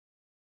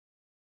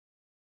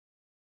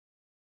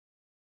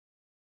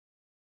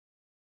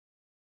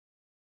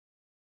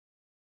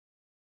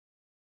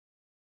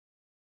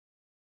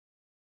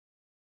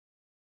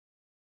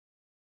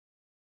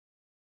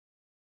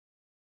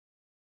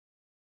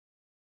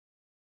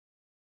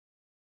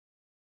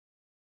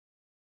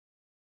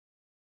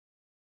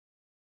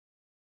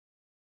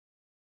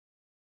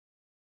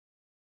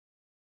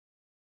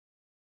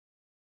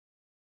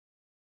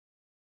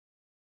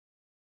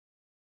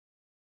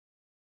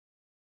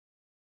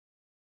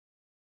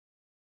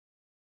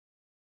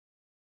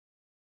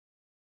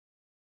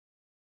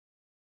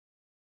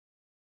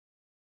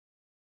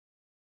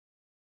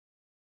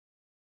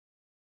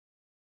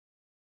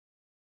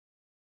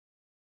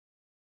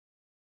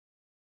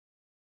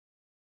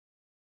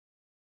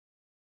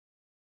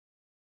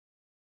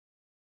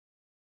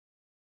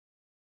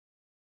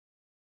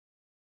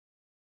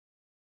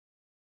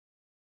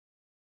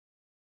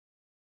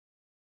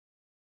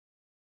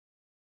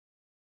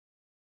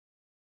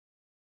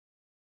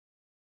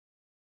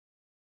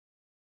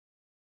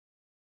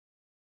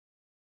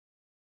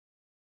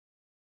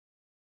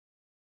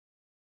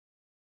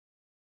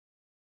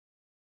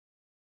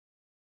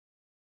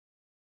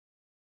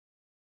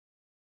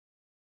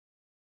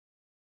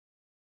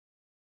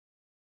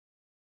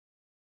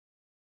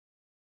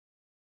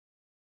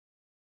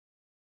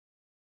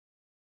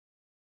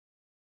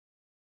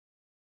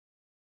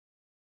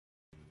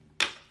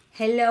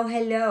Hello,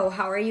 hello.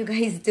 How are you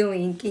guys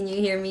doing? Can you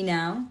hear me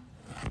now?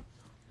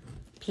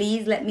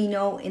 Please let me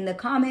know in the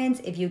comments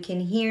if you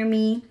can hear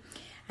me.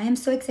 I am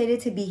so excited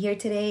to be here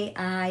today.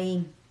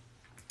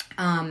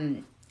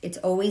 It's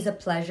always a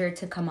pleasure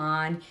to come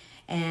on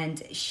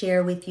and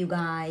share with you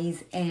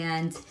guys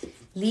and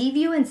leave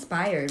you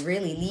inspired,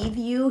 really. Leave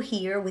you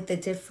here with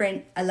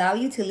allow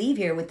you to leave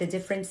here with a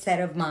different set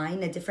of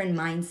mind, a different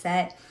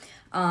mindset,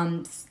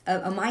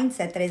 a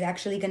mindset that is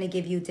actually going to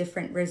give you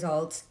different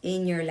results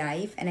in your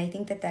life. And I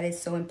think that that is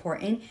so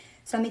important.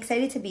 So I'm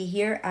excited to be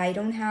here. I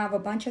don't have a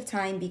bunch of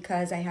time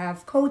because I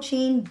have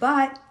coaching,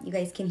 but you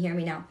guys can hear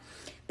me now.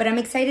 But I'm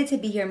excited to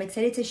be here. I'm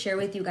excited to share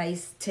with you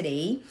guys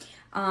today.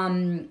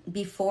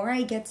 Before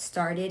I get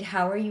started,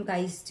 how are you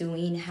guys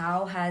doing?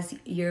 How has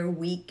your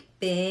week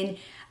been?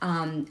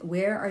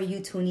 Where are you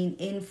tuning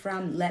in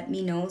from? Let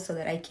me know so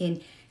that I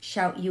can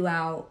shout you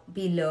out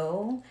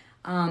below.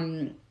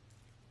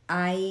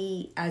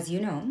 As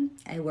you know,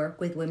 I work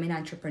with women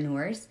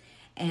entrepreneurs,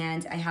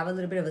 and I have a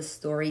little bit of a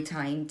story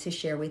time to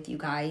share with you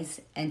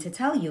guys and to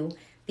tell you,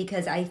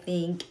 because I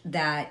think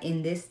that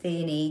in this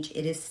day and age,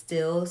 it is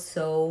still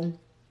so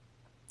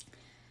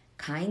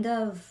kind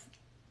of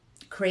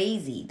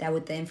crazy that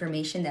with the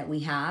information that we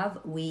have,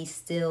 we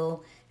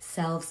still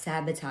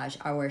self-sabotage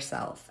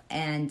ourselves.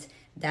 And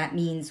that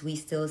means we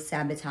still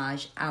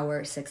sabotage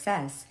our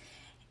success.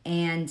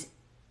 And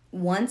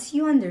once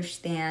you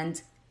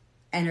understand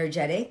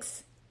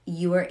energetics,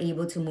 you are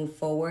able to move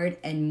forward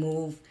and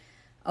move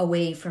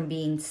away from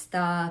being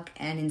stuck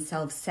and in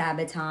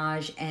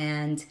self-sabotage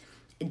and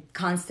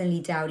constantly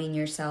doubting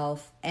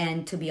yourself.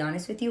 And to be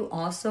honest with you,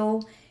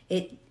 also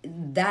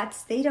that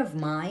state of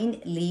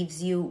mind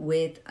leaves you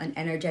with an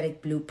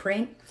energetic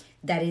blueprint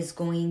that is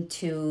going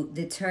to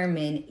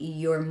determine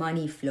your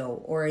money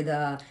flow or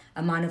the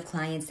amount of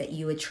clients that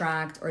you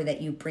attract or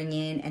that you bring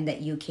in and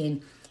that you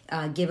can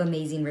give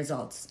amazing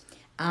results.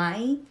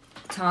 I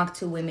talk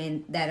to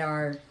women that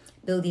are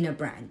building a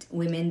brand,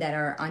 women that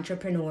are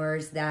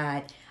entrepreneurs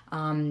that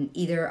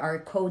either are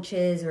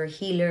coaches or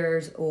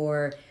healers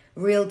or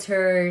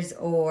realtors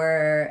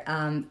or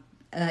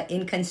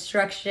in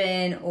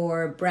construction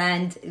or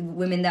brand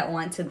women that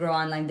want to grow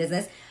online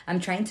business. I'm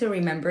trying to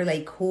remember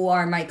like who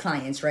are my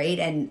clients, right?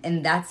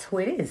 And that's who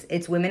it is.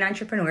 It's women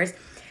entrepreneurs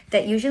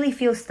that usually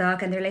feel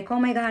stuck and they're like, oh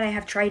my God, I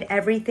have tried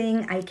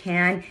everything I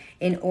can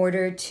in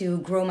order to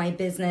grow my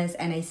business,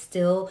 and I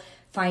still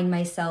find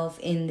myself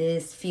in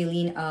this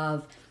feeling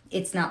of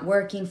it's not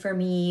working for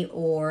me,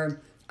 or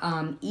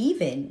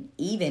even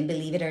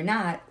believe it or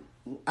not,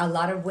 a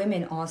lot of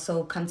women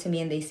also come to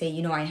me and they say,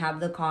 you know, I have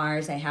the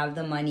cars, I have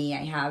the money,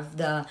 I have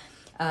the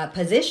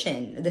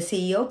position, the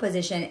CEO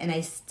position, and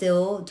I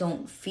still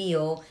don't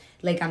feel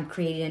like I'm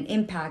creating an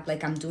impact,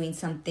 like I'm doing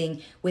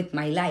something with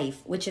my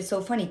life, which is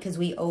so funny because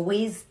we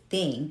always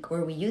think,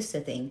 or we used to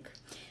think,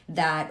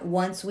 that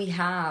once we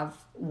have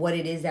what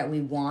it is that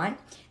we want,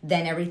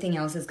 then everything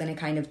else is going to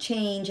kind of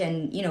change,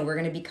 and you know, we're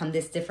going to become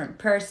this different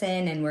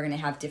person and we're going to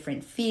have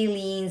different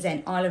feelings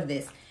and all of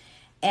this.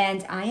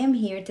 And I am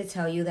here to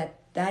tell you that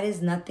that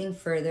is nothing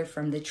further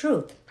from the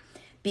truth,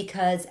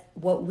 because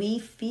what we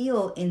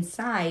feel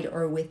inside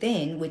or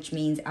within, which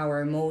means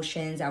our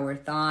emotions, our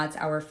thoughts,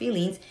 our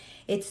feelings,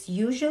 it's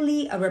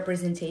usually a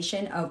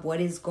representation of what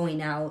is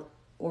going out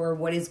or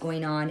what is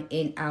going on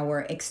in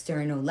our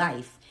external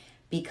life.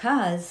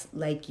 Because,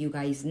 like you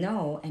guys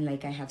know, and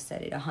like I have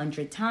said it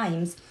 100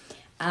 times,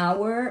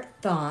 our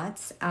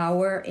thoughts,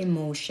 our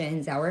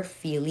emotions, our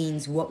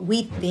feelings, what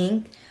we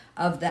think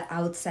of the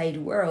outside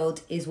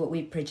world is what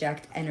we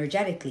project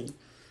energetically.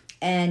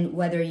 And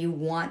whether you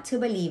want to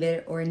believe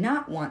it or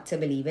not want to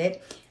believe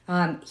it,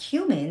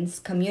 humans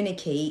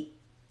communicate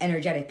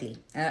energetically.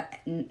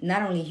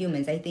 Not only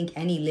humans, I think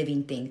any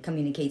living thing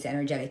communicates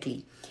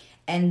energetically.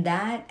 And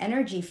that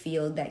energy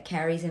field that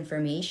carries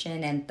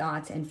information and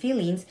thoughts and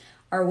feelings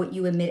are what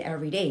you emit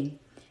every day.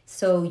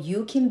 So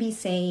you can be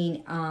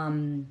saying,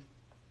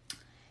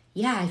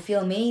 yeah, I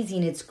feel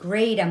amazing, it's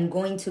great, I'm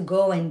going to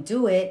go and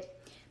do it.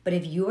 But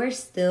if you are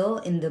still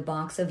in the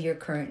box of your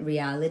current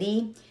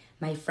reality,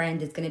 my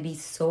friend, it's going to be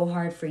so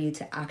hard for you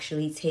to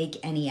actually take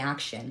any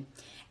action.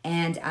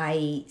 And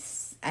I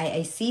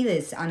see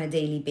this on a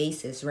daily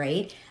basis,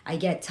 right? I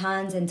get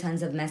tons and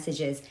tons of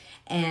messages,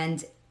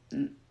 and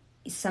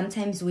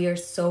sometimes we are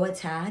so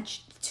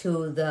attached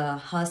to the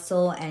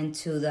hustle and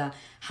to the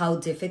how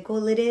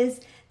difficult it is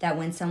that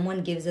when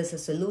someone gives us a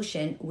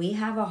solution, we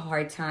have a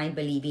hard time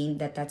believing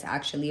that that's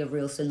actually a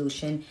real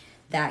solution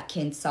that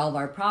can solve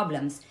our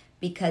problems,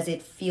 because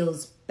it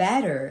feels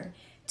better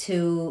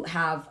to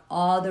have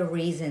all the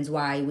reasons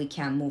why we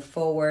can't move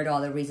forward,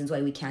 all the reasons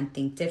why we can't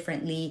think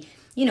differently,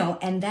 you know.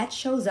 And that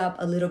shows up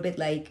a little bit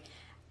like,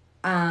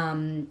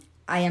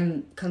 I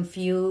am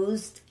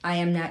confused, I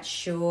am not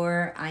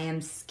sure, I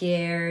am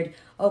scared,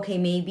 okay,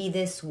 maybe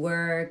this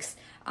works,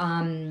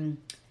 okay,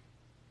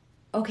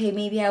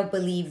 maybe I'll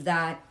believe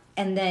that.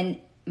 And then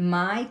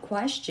my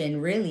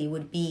question really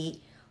would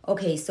be,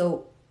 okay,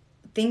 so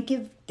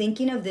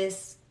thinking of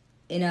this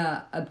in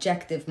a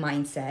objective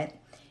mindset,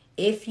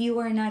 if you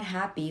are not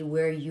happy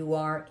where you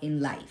are in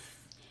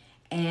life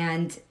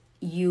and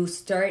you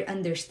start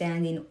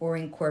understanding or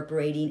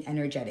incorporating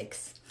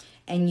energetics,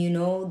 and you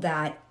know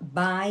that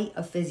by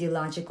a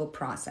physiological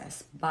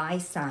process, by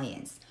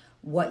science,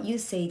 what you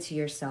say to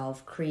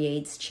yourself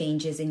creates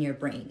changes in your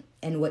brain,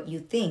 and what you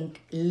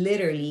think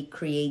literally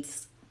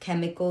creates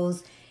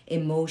chemicals,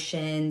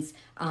 emotions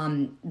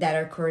that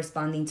are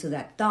corresponding to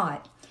that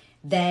thought,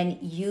 then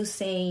you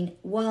saying,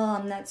 well,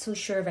 I'm not so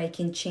sure if I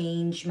can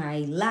change my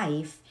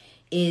life,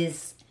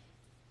 is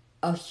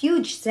a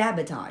huge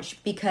sabotage,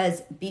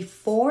 because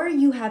before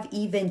you have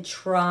even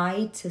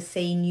tried to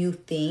say new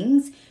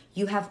things,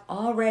 you have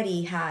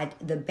already had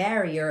the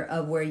barrier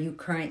of where you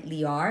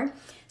currently are.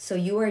 So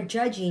you are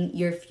judging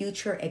your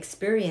future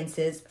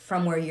experiences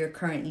from where you're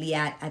currently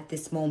at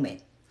this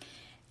moment.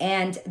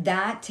 And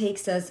that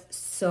takes us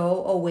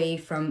so away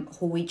from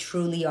who we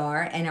truly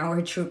are and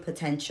our true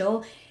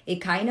potential.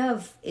 It kind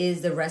of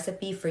is the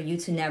recipe for you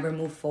to never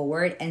move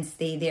forward and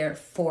stay there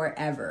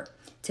forever,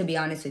 to be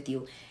honest with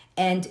you.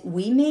 And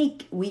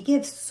we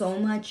give so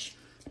much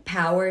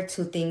power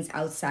to things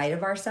outside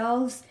of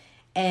ourselves.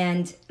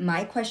 And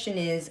my question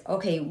is,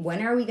 okay,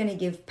 when are we going to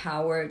give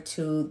power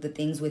to the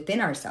things within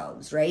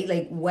ourselves, right?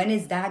 Like, when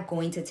is that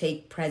going to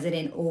take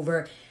precedent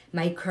over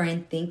my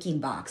current thinking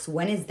box?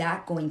 When is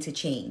that going to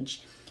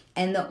change?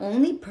 And the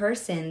only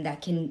person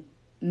that can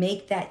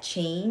make that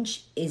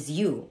change is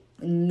you,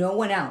 no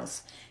one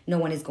else. No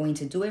one is going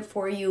to do it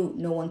for you.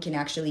 No one can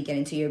actually get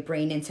into your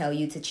brain and tell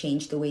you to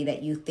change the way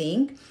that you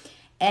think.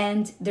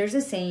 And there's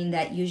a saying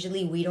that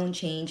usually we don't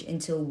change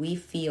until we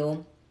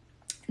feel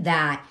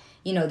that,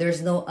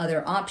 there's no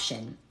other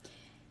option.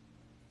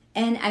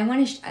 And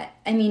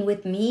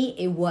with me,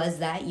 it was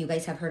that, you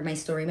guys have heard my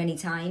story many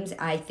times.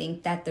 I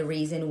think that the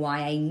reason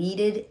why I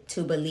needed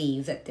to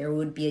believe that there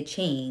would be a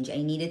change, I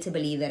needed to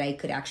believe that I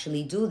could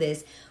actually do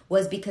this,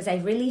 was because I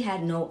really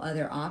had no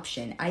other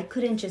option. I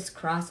couldn't just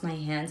cross my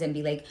hands and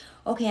be like,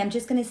 okay, I'm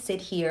just going to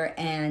sit here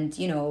and,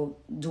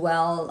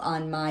 dwell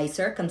on my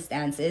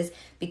circumstances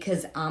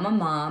because I'm a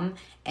mom,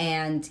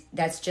 and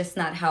that's just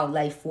not how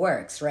life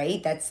works,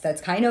 right? That's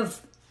kind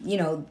of,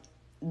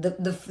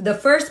 the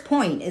first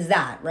point is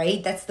that,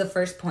 right? That's the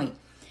first point.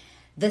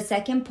 The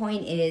second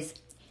point is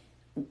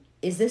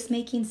this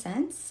making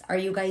sense? Are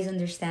you guys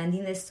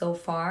understanding this so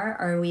far?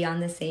 Are we on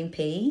the same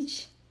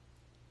page?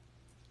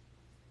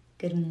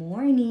 Good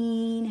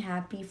morning.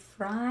 Happy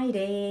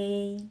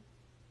Friday.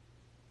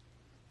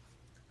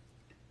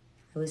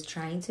 I was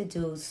trying to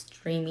do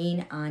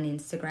streaming on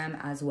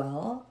Instagram as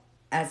well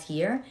as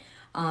here.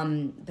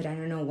 But I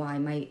don't know why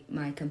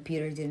my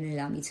computer didn't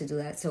allow me to do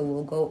that. So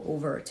we'll go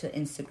over to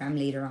Instagram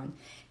later on.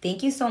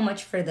 Thank you so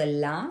much for the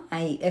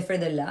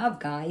love,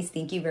 guys.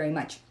 Thank you very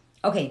much.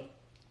 Okay.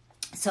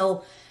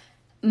 So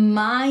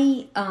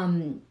my,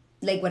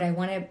 what I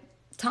want to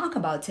talk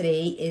about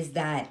today is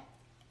that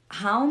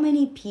how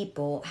many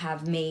people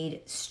have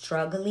made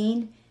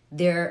struggling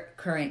their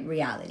current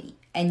reality?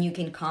 And you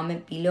can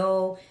comment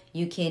below.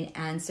 You can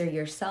answer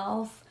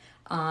yourself.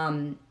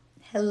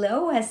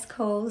 Hello, West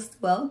Coast.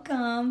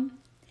 Welcome.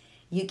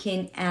 You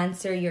can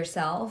answer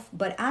yourself,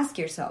 but ask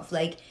yourself,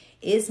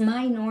 is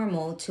my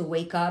normal to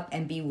wake up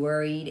and be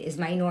worried? Is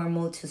my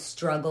normal to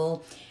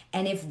struggle?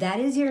 And if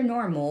that is your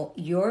normal,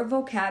 your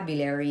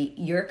vocabulary,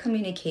 your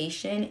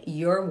communication,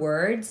 your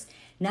words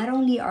not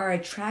only are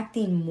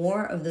attracting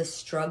more of the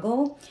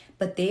struggle,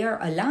 but they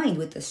are aligned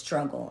with the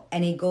struggle.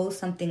 And it goes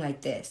something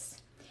like this.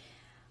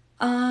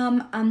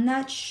 I'm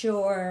not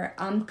sure.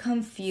 I'm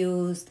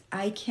confused.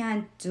 I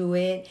can't do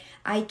it.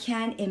 I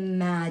can't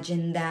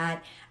imagine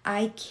that.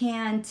 I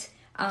can't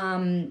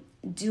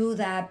do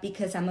that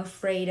because I'm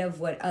afraid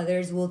of what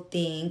others will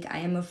think. I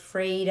am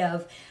afraid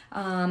of,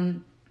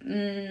 I'm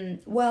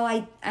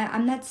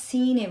not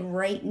seeing it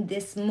right in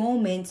this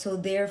moment. So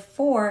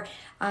therefore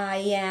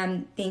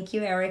thank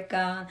you,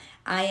 Erica.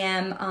 I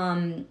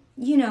am,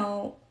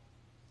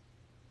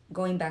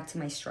 going back to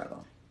my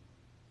struggle.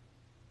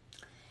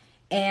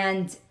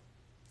 And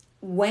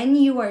when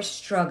you are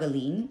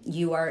struggling,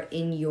 you are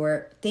in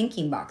your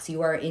thinking box.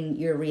 You are in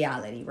your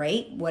reality,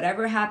 right?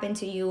 Whatever happened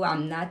to you,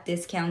 I'm not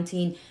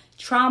discounting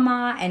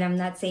trauma, and I'm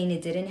not saying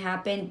it didn't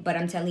happen, but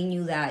I'm telling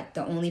you that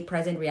the only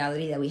present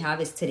reality that we have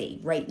is today,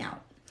 right now.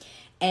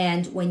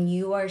 And when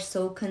you are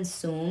so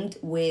consumed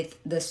with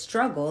the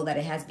struggle that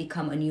it has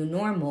become a new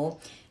normal,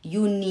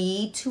 you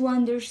need to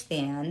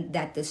understand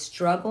that the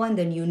struggle and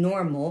the new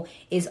normal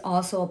is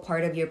also a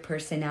part of your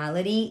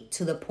personality,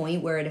 to the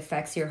point where it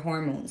affects your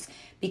hormones.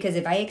 Because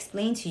if I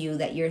explain to you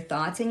that your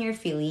thoughts and your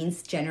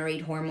feelings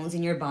generate hormones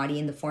in your body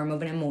in the form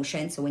of an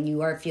emotion, so when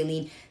you are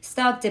feeling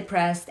stuck,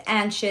 depressed,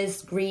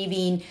 anxious,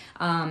 grieving,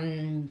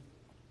 in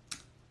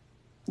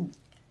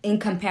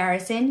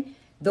comparison,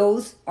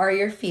 those are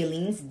your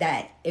feelings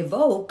that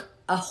evoke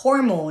a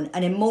hormone,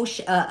 an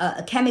emotion,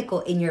 a chemical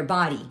in your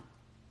body.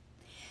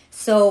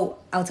 So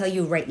I'll tell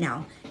you right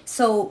now.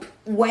 So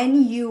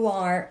when you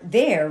are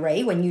there,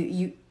 right, when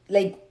you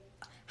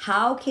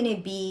how can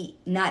it be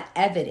not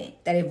evident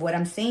that if what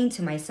I'm saying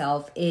to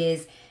myself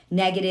is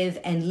negative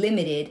and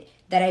limited,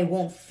 that I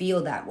won't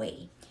feel that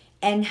way?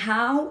 And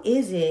how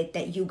is it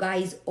that you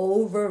guys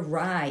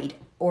override,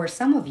 or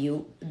some of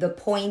you, the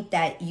point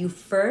that you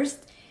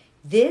first,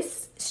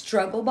 this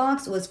struggle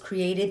box was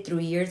created through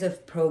years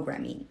of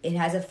programming. It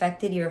has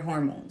affected your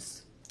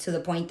hormones to the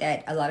point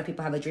that a lot of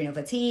people have adrenal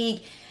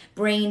fatigue,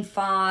 brain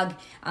fog,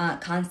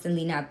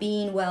 constantly not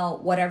being well,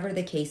 whatever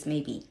the case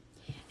may be.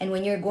 And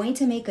when you're going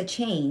to make a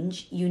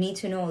change, you need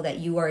to know that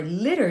you are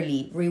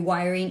literally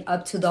rewiring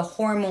up to the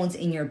hormones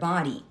in your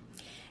body.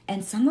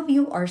 And some of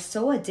you are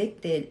so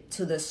addicted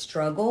to the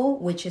struggle,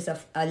 which is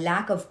a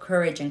lack of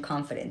courage and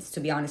confidence, to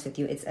be honest with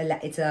you.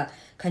 It's a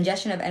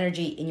congestion of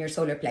energy in your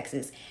solar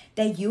plexus,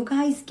 that you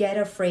guys get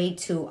afraid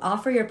to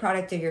offer your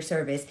product or your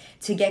service,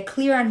 to get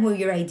clear on who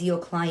your ideal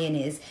client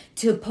is,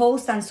 to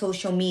post on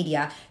social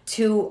media,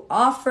 to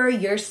offer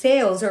your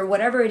sales or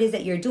whatever it is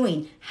that you're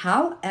doing.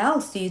 How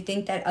else do you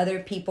think that other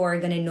people are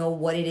going to know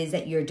what it is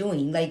that you're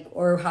doing, like,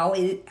 or how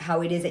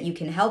it is that you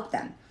can help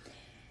them?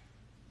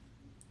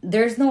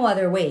 There's no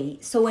other way.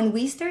 So when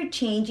we start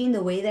changing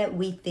the way that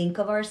we think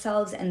of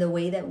ourselves and the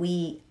way that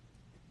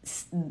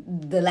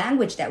the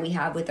language that we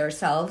have with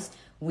ourselves,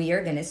 we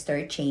are going to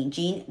start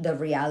changing the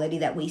reality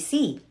that we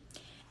see.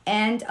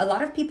 And a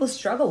lot of people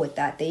struggle with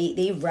that.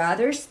 They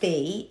rather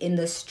stay in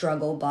the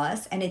struggle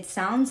bus. And it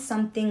sounds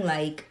something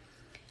like,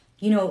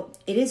 it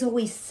is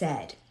always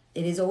said,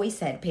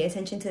 pay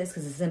attention to this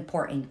because it's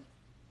important,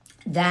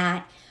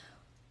 that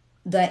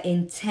the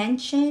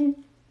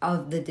intention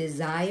of the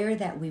desire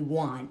that we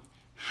want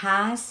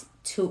has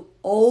to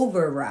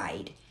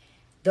override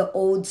the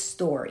old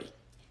story.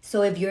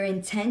 So if your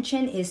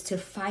intention is to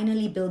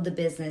finally build the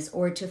business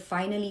or to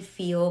finally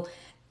feel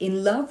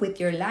in love with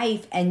your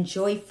life and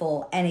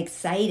joyful and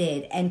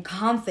excited and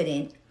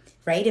confident,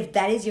 right? If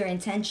that is your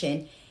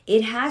intention,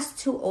 it has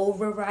to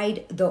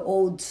override the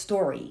old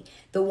story,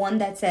 the one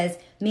that says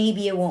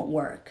maybe it won't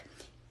work.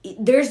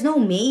 There's no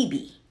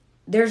maybe.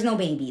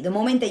 The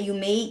moment that you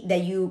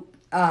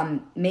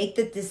make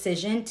the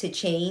decision to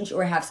change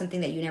or have something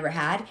that you never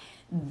had,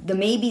 the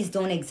maybes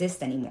don't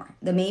exist anymore.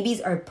 The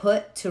maybes are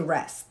put to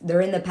rest.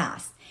 They're in the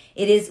past.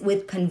 It is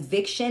with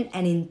conviction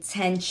and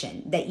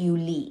intention that you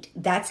lead.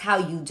 That's how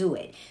you do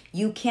it.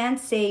 You can't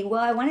say,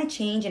 well, I want to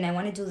change and I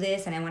want to do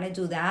this and I want to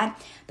do that,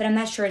 but I'm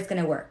not sure it's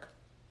going to work.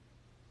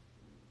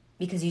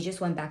 Because you just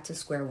went back to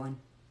square one.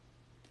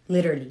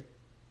 Literally.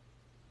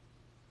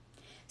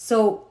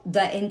 So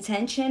the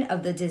intention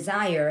of the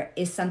desire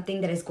is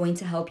something that is going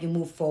to help you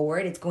move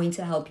forward. It's going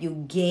to help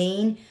you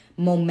gain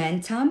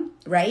momentum,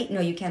 right? No,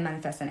 you can't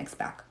manifest and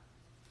expect.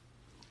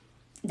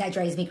 That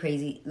drives me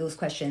crazy, those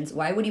questions.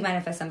 Why would you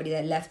manifest somebody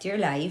that left your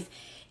life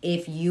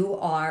if you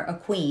are a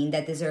queen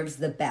that deserves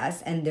the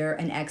best and they're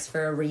an ex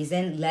for a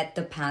reason? Let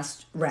the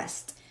past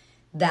rest.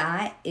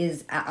 That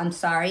is, I'm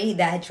sorry,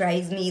 that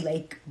drives me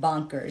like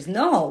bonkers.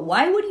 No,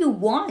 why would you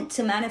want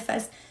to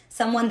manifest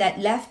someone that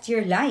left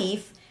your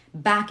life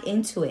back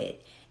into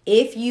it?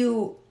 If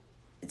you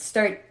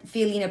start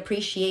feeling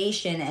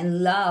appreciation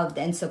and loved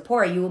and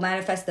support, you will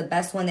manifest the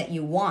best one that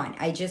you want.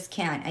 I just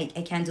can't. I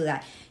can't do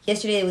that.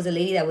 Yesterday, there was a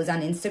lady that was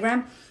on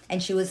Instagram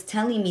and she was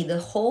telling me the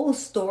whole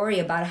story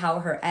about how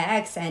her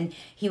ex and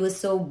he was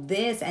so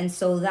this and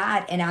so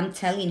that. And I'm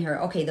telling her,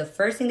 okay, the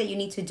first thing that you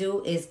need to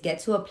do is get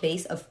to a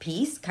place of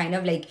peace, kind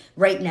of like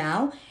right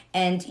now.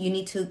 And you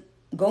need to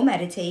go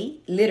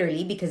meditate,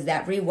 literally, because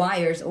that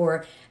rewires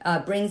or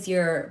brings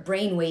your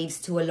brain waves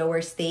to a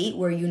lower state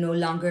where you no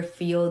longer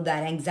feel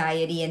that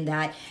anxiety and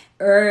that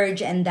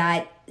urge and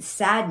that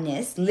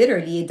sadness.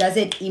 Literally, it does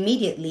it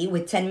immediately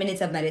with 10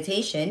 minutes of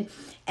meditation.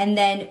 And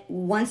then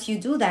once you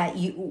do that,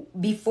 you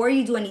before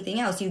you do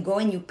anything else, you go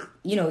and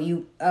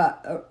you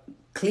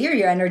clear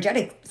your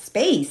energetic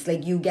space.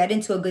 Like you get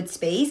into a good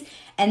space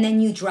and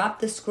then you drop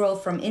the scroll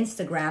from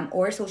Instagram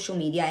or social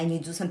media and you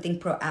do something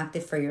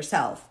proactive for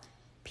yourself.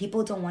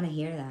 People don't want to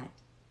hear that.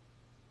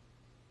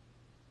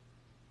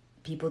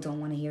 People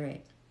don't want to hear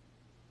it.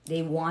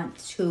 They want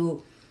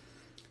to,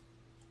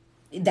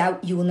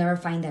 that you will never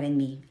find that in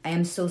me. I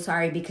am so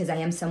sorry because I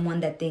am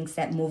someone that thinks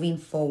that moving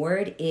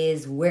forward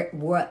is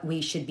what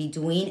we should be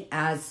doing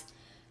as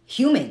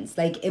humans,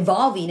 like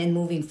evolving and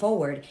moving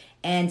forward.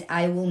 And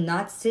I will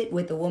not sit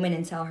with a woman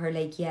and tell her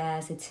like,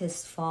 yes, it's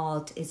his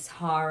fault. It's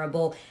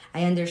horrible.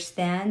 I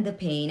understand the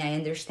pain. I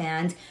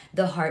understand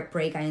the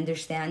heartbreak. I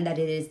understand that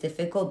it is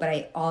difficult, but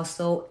I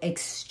also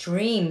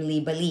extremely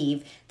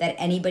believe that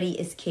anybody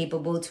is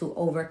capable to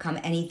overcome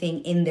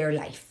anything in their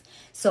life.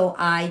 So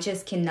I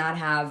just cannot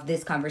have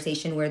this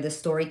conversation where the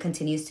story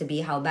continues to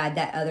be how bad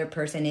that other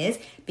person is,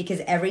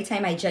 because every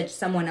time I judge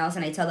someone else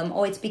and I tell them,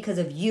 oh, it's because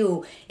of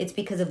you, it's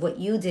because of what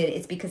you did,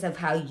 it's because of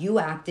how you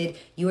acted,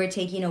 you are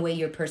taking away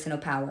your personal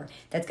power.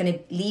 That's going to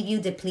leave you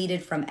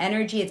depleted from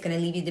energy. It's going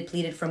to leave you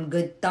depleted from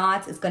good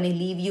thoughts. It's going to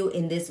leave you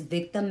in this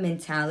victim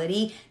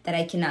mentality that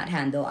I cannot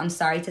handle. I'm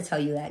sorry to tell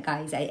you that,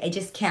 guys. I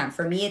just can't.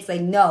 For me, it's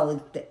like,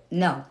 no.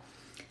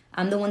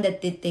 I'm the one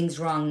that did things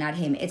wrong, not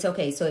him. It's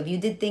okay. So if you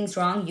did things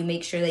wrong, you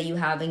make sure that you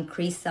have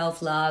increased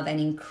self-love and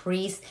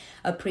increased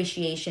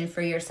appreciation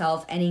for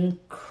yourself and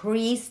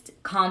increased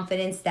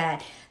confidence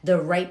that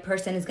the right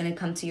person is going to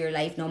come to your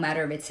life, no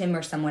matter if it's him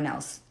or someone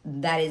else.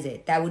 That is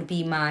it. That would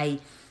be my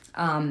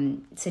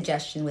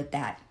suggestion with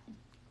that.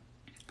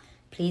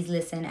 Please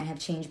listen. I have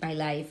changed my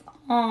life.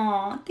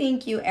 Aw,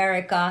 thank you,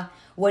 Erica.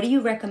 What do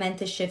you recommend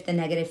to shift the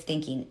negative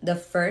thinking? The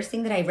first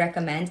thing that I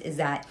recommend is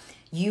that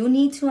you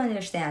need to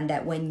understand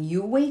that when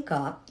you wake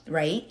up,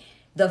 right,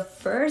 the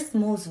first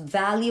most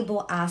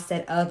valuable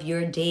asset of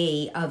your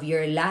day, of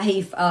your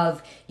life,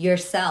 of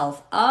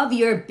yourself, of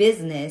your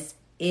business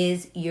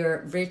is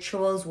your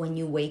rituals when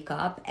you wake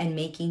up and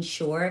making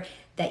sure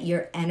that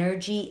your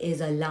energy is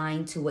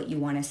aligned to what you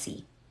want to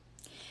see.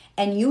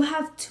 And you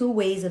have two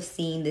ways of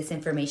seeing this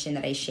information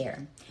that I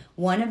share.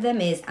 One of them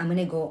is I'm going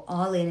to go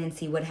all in and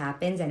see what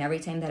happens. And every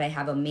time that I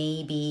have a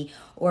maybe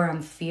or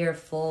I'm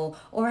fearful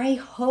or I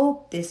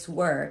hope this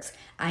works,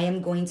 I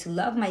am going to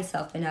love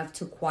myself enough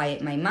to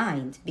quiet my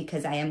mind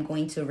because I am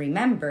going to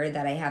remember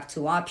that I have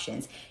two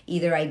options.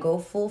 Either I go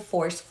full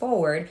force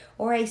forward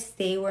or I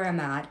stay where I'm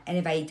at. And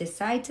if I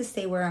decide to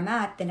stay where I'm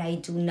at, then I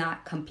do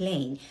not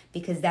complain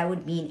because that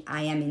would mean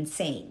I am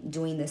insane,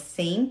 doing the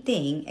same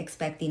thing,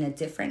 expecting a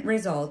different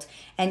result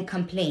and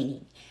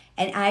complaining.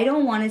 And I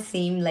don't want to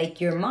seem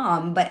like your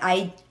mom, but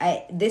I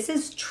this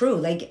is true.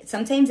 Like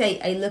sometimes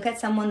I look at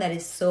someone that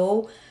is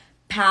so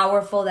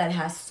powerful, that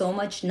has so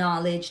much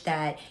knowledge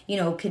that, you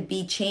know, could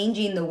be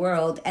changing the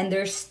world. And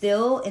they're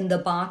still in the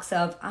box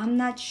of, I'm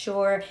not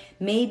sure,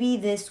 maybe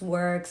this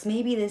works,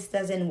 maybe this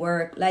doesn't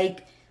work.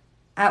 Like,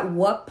 at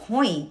what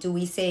point do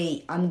we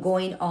say, I'm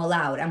going all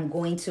out, I'm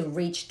going to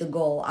reach the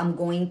goal, I'm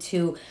going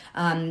to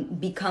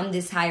become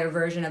this higher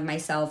version of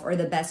myself or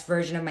the best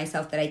version of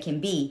myself that I can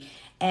be?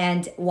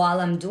 And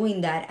while I'm doing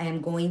that, I am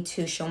going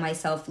to show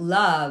myself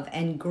love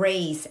and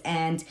grace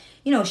and,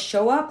 you know,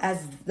 show up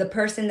as the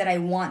person that I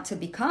want to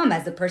become,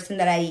 as the person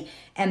that I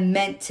am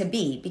meant to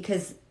be.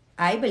 Because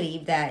I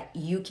believe that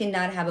you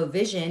cannot have a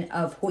vision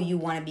of who you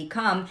want to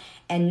become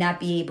and not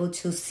be able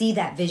to see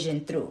that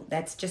vision through.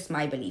 That's just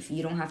my belief.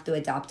 You don't have to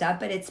adopt that,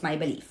 but it's my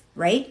belief,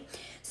 right?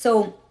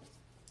 So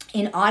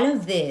in all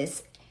of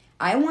this,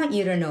 I want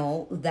you to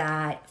know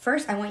that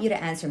first, I want you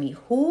to answer me.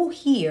 Who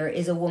here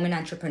is a woman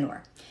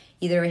entrepreneur?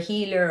 Either a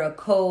healer, a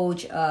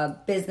coach, a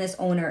business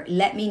owner,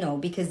 let me know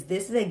because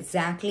this is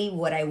exactly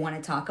what I want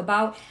to talk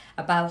about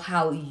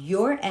how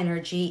your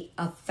energy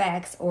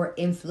affects or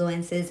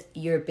influences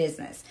your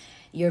business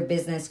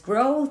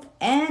growth,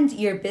 and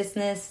your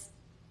business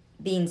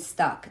being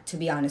stuck, to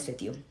be honest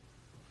with you.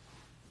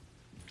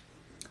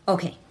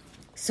 Okay,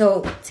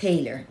 so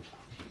Taylor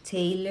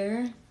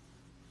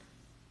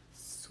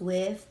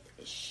Swift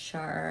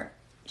Sharpins.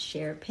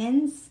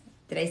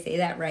 Did I say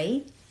that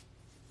right?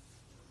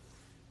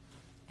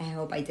 I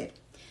hope I did.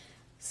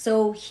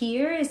 So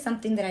here is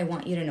something that I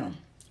want you to know.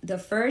 The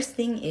first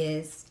thing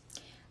is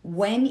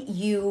when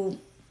you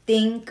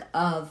think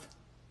of,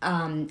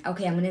 okay, I'm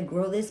going to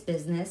grow this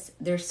business,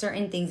 there's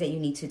certain things that you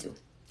need to do.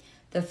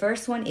 The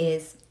first one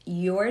is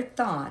your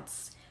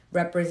thoughts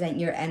represent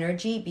your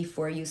energy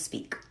before you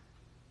speak.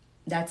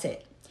 That's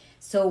it.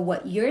 So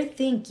what you're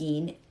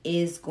thinking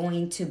is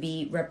going to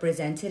be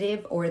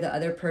representative, or the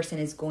other person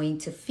is going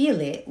to feel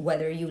it,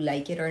 whether you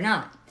like it or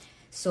not.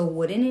 So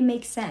wouldn't it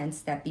make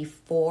sense that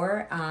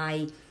before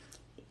I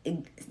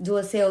do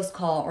a sales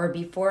call or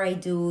before I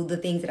do the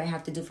things that I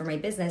have to do for my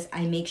business,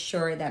 I make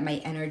sure that my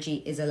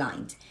energy is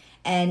aligned?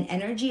 And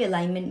energy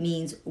alignment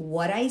means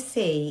what I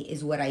say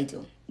is what I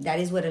do. That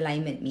is what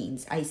alignment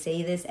means. I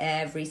say this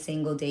every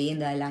single day in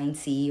the Aligned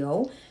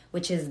CEO,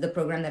 which is the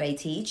program that I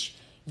teach.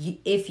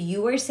 If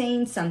you are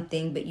saying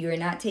something but you're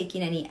not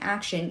taking any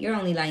action, you're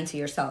only lying to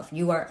yourself.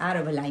 You are out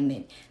of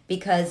alignment,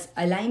 because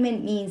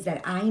alignment means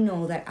that I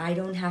know that I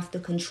don't have to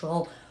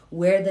control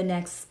where the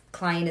next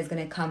client is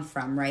going to come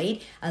from,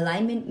 right?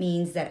 Alignment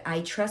means that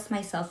I trust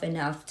myself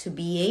enough to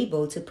be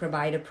able to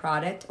provide a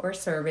product or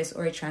service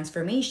or a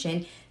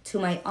transformation to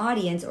my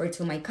audience or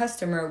to my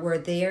customer where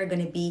they are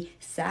going to be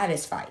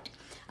satisfied.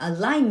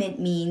 Alignment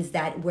means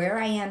that where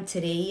I am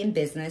today in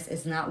business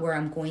is not where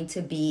I'm going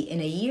to be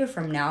in a year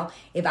from now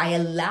if I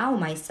allow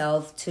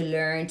myself to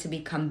learn, to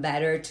become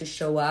better, to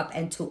show up,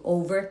 and to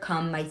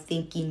overcome my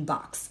thinking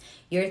box.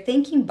 Your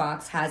thinking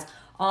box has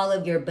all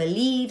of your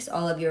beliefs,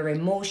 all of your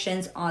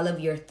emotions, all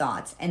of your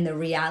thoughts. And the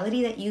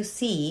reality that you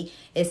see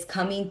is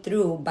coming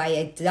through by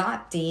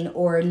adopting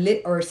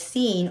or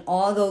seeing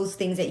all those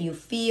things that you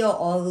feel,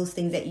 all those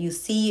things that you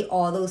see,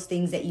 all those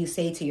things that you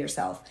say to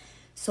yourself.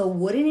 So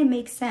wouldn't it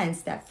make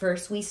sense that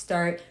first we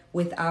start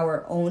with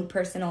our own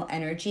personal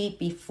energy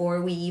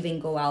before we even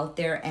go out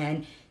there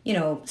and,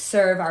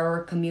 serve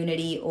our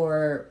community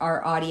or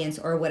our audience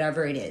or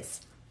whatever it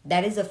is?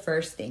 That is the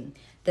first thing.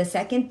 The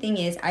second thing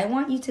is I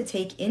want you to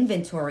take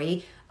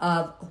inventory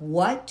of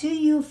what do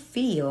you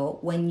feel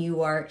when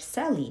you are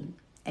selling?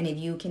 And if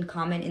you can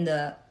comment in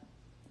the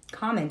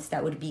comments,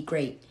 that would be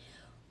great.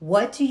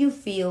 What do you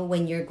feel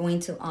when you're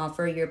going to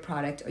offer your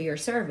product or your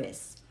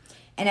service?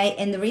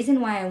 And the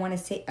reason why I want to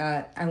say,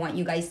 I want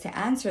you guys to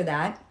answer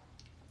that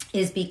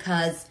is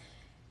because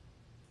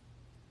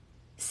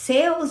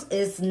sales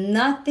is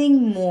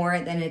nothing more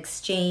than an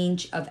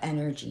exchange of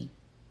energy.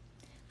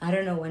 I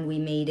don't know when we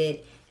made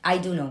it. I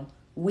do know.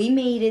 We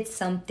made it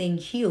something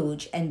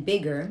huge and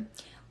bigger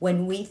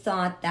when we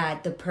thought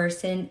that the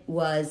person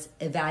was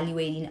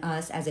evaluating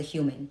us as a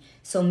human.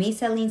 So me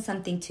selling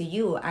something to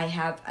you, I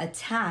have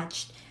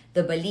attached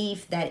the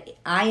belief that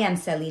I am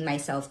selling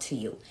myself to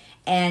you.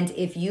 And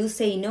if you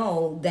say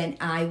no, then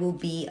I will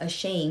be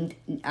ashamed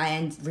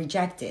and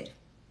rejected.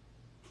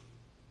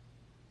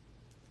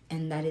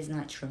 And that is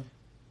not true.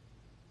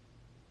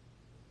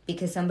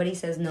 Because somebody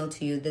says no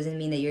to you doesn't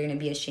mean that you're going to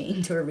be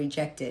ashamed or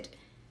rejected.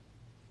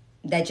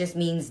 That just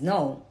means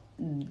no.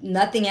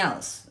 Nothing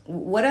else.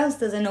 What else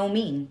does a no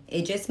mean?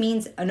 It just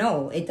means a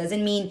no. It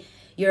doesn't mean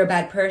you're a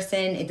bad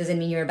person. It doesn't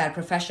mean you're a bad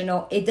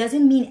professional. It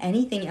doesn't mean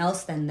anything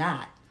else than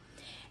that.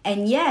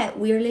 And yet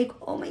we're like,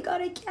 oh my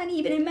God, I can't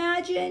even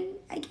imagine.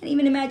 I can't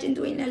even imagine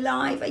doing a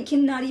live. I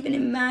cannot even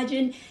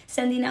imagine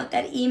sending out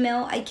that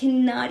email. I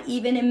cannot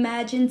even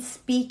imagine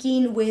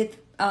speaking with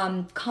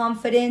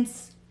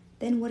confidence.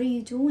 Then what are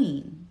you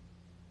doing?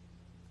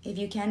 If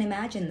you can't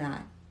imagine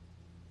that,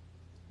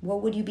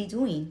 what would you be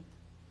doing?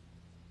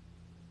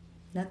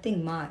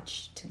 Nothing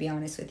much, to be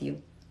honest with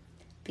you.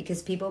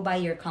 Because people buy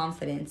your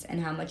confidence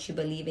and how much you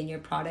believe in your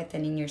product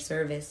and in your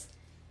service.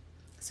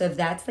 So if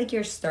that's like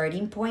your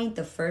starting point,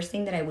 the first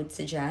thing that I would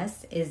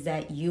suggest is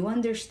that you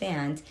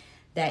understand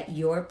that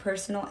your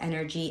personal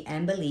energy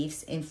and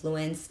beliefs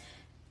influence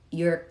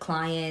your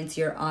clients,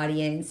 your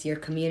audience, your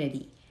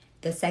community.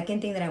 The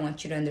second thing that I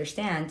want you to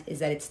understand is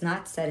that it's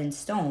not set in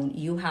stone.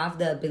 You have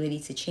the ability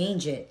to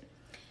change it.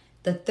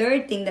 The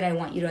third thing that I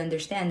want you to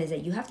understand is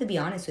that you have to be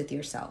honest with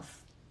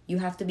yourself. You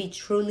have to be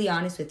truly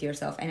honest with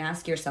yourself and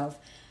ask yourself,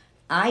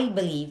 I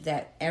believe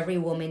that every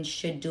woman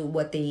should do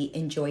what they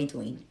enjoy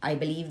doing. I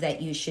believe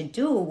that you should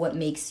do what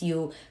makes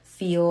you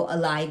feel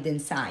alive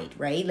inside,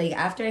 right? Like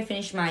after I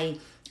finish my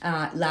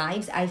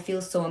lives, I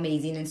feel so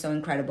amazing and so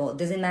incredible. It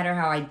doesn't matter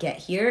how I get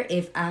here.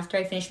 If after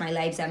I finish my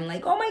lives, I'm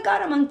like, oh my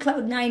God, I'm on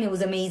cloud 9. It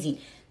was amazing.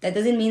 That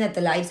doesn't mean that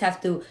the lives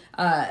have to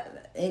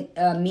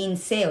mean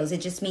sales.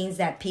 It just means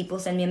that people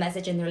send me a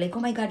message and they're like, oh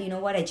my God, you know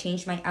what? I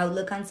changed my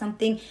outlook on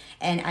something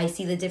and I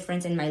see the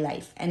difference in my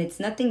life. And it's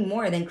nothing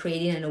more than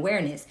creating an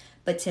awareness.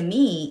 But to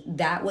me,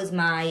 that was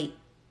my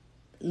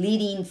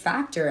leading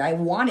factor. I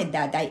wanted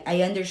that.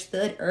 I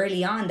understood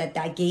early on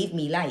that gave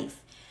me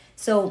life.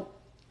 So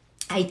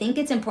I think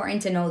it's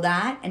important to know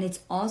that. And it's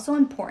also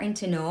important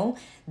to know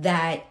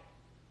that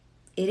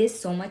it is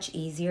so much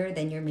easier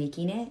than you're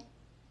making it.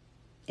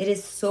 It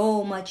is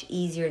so much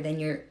easier than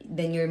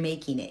you're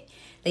making it.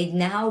 Like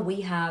now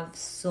we have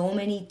so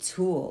many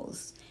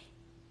tools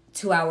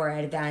to our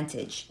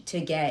advantage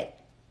to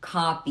get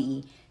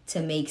copy,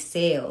 to make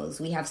sales.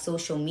 We have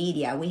social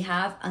media. We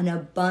have an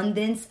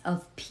abundance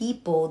of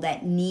people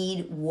that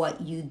need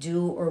what you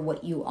do or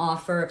what you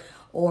offer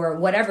or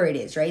whatever it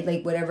is, right?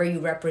 Like whatever you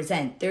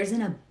represent. There's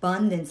an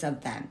abundance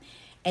of them.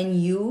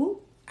 And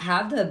you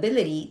have the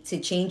ability to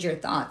change your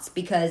thoughts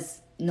because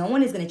no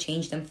one is going to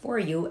change them for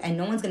you and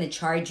no one's going to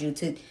charge you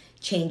to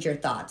change your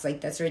thoughts.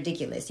 Like that's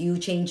ridiculous. You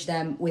change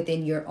them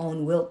within your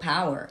own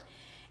willpower.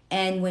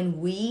 And when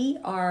we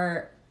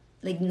are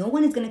like, no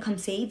one is going to come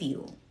save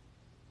you.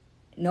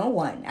 No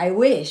one. I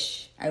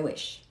wish.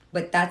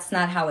 But that's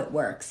not how it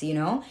works, you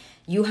know?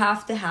 You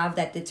have to have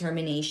that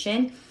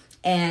determination.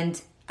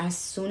 And as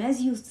soon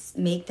as you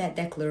make that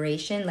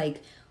declaration,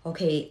 like,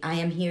 okay, I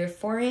am here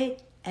for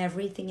it,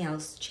 everything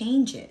else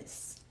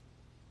changes.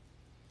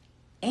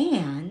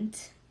 And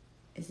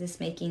is this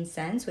making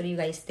sense? What do you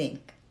guys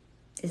think?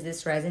 Is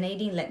this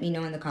resonating? Let me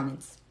know in the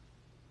comments.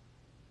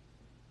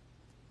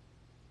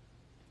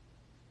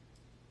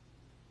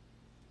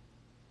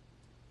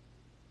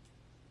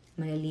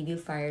 I'm going to leave you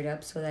fired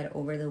up so that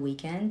over the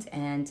weekend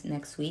and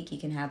next week you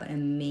can have an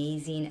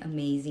amazing,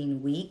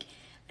 amazing week,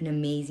 an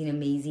amazing,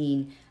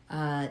 amazing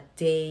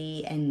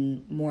day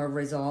and more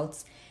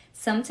results.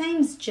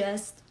 Sometimes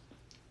just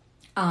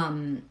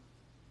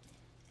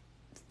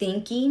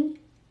thinking,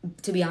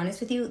 to be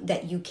honest with you,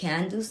 that you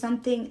can do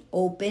something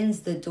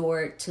opens the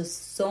door to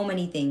so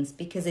many things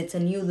because it's a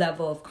new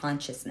level of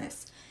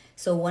consciousness.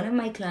 So one of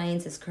my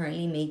clients is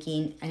currently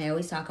making, and I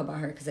always talk about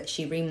her because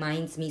she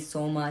reminds me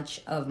so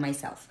much of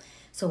myself.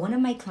 So one of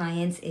my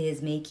clients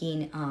is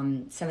making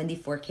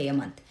 $74K a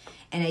month.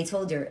 And I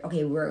told her, okay,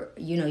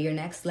 your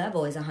next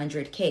level is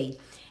 $100K.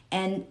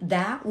 And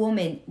that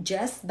woman,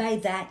 just by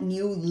that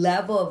new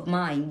level of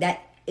mind,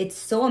 that it's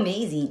so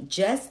amazing,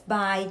 just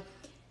by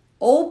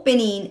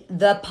opening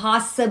the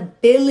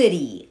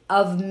possibility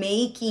of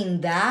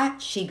making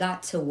that, she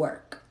got to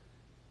work.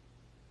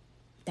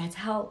 That's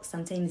how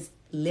sometimes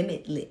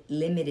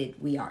limited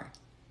we are.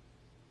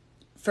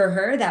 For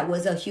her, that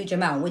was a huge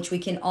amount, which we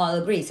can all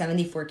agree,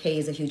 74K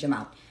is a huge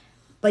amount.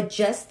 But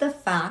just the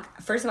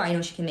fact, first of all, I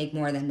know she can make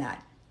more than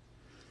that.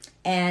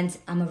 And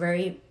I'm a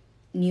very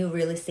new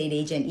real estate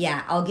agent.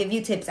 Yeah, I'll give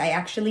you tips. I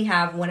actually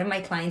have, one of my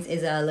clients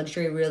is a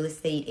luxury real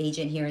estate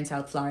agent here in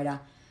South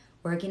Florida.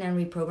 working on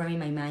reprogramming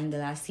my mind the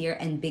last year,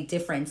 and big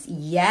difference.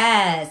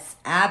 Yes,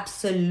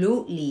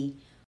 absolutely.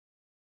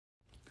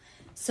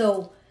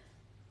 So,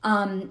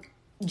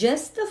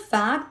 just the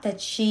fact that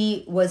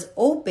she was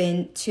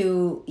open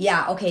to,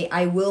 yeah, okay,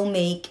 I will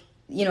make,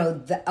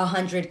 the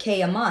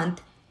 100K a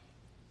month,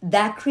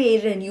 that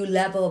created a new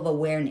level of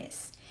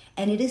awareness.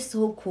 And it is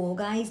so cool,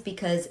 guys,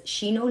 because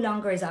she no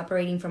longer is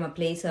operating from a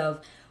place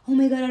of, oh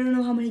my God, I don't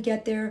know how I'm going to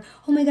get there.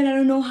 Oh my God, I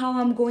don't know how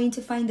I'm going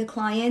to find the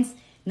clients.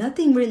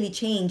 Nothing really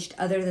changed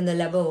other than the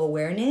level of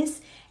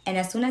awareness. And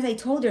as soon as I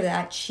told her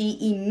that, she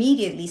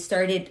immediately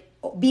started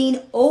being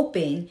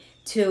open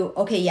to,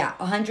 okay, yeah,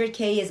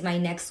 100K is my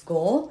next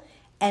goal.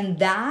 And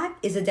that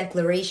is a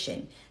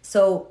declaration.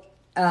 So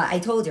I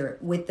told her,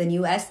 with the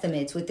new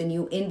estimates, with the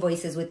new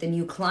invoices, with the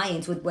new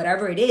clients, with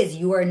whatever it is,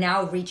 you are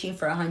now reaching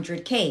for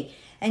 100K.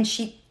 And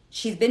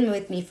she's been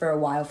with me for a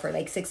while, for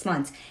like 6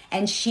 months,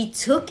 and she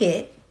took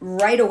it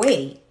right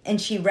away and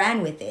she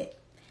ran with it.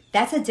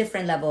 That's a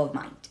different level of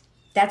mind.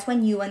 That's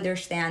when you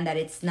understand that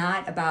it's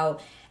not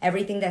about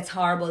everything that's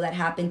horrible that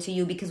happened to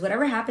you, because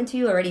whatever happened to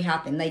you already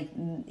happened. Like,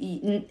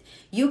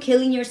 you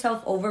killing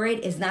yourself over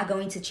it is not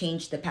going to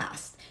change the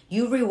past.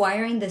 You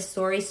rewiring the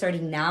story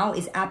starting now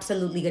is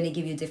absolutely going to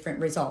give you different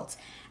results.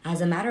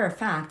 As a matter of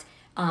fact,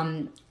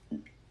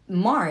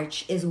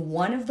 March is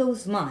one of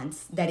those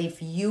months that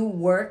if you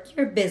work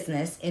your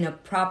business in a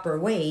proper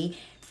way,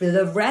 for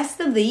the rest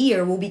of the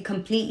year will be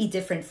completely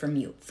different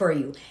for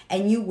you.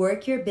 And you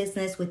work your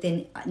business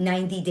within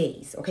 90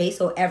 days. Okay,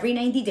 so every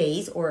 90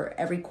 days or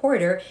every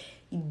quarter,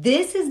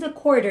 this is the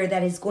quarter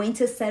that is going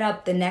to set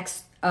up the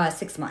next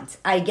 6 months.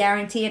 I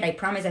guarantee it. I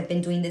promise. I've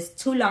been doing this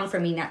too long for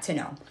me not to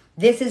know.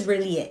 This is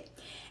really it.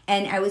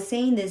 And I was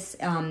saying this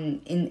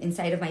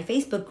inside of my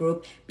Facebook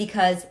group,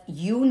 because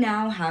you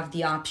now have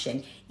the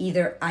option.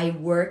 Either I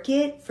work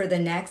it for the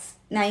next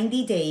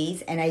 90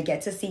 days and I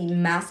get to see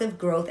massive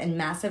growth and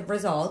massive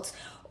results,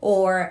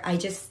 or I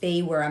just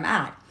stay where I'm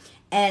at.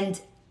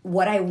 And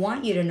what I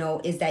want you to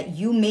know is that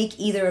you make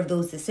either of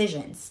those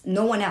decisions,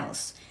 no one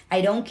else.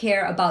 I don't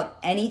care about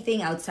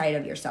anything outside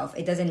of yourself.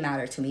 It doesn't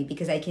matter to me,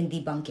 because I can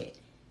debunk it.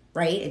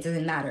 Right? It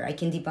doesn't matter. I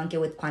can debunk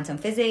it with quantum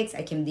physics.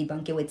 I can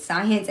debunk it with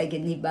science. I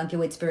can debunk it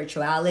with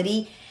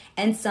spirituality.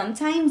 And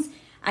sometimes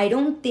I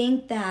don't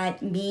think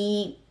that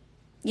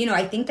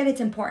I think that it's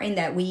important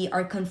that we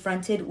are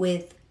confronted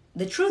with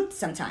the truth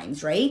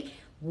sometimes, right?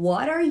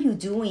 What are you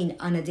doing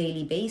on a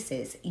daily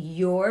basis?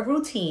 Your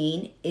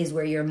routine is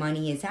where your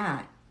money is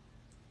at.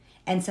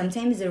 And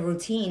sometimes the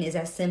routine is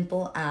as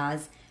simple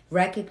as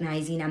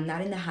recognizing I'm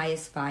not in the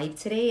highest vibe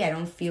today. I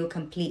don't feel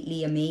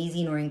completely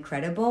amazing or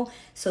incredible.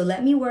 So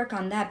let me work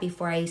on that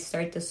before I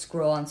start to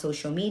scroll on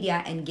social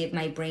media and give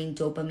my brain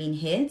dopamine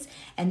hits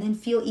and then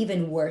feel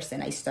even worse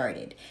than I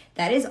started.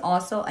 That is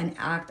also an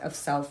act of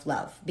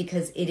self-love,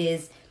 because it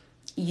is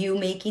you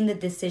making the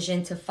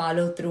decision to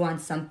follow through on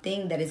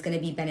something that is going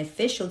to be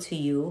beneficial to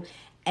you,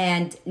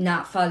 and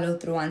not follow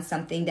through on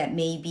something that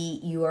maybe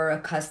you are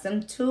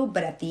accustomed to,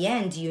 but at the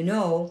end you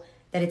know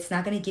that it's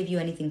not going to give you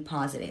anything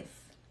positive.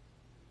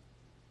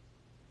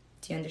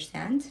 Do you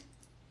understand?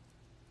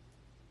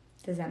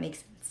 Does that make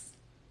sense?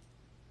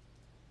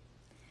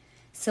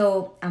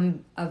 So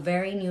I'm a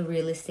very new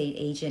real estate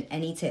agent.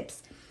 Any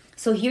tips?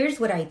 So here's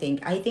what I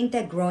think. I think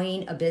that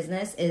growing a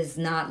business is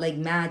not like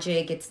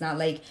magic. It's not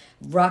like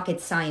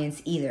rocket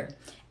science either.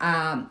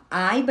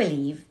 I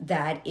believe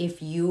that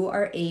if you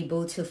are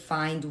able to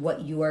find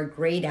what you are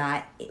great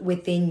at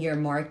within your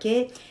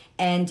market,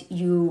 and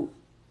you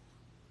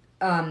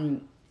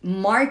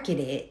market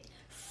it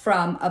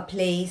from a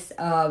place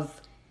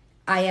of,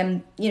 I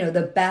am,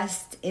 the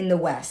best in the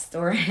West,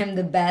 or I am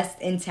the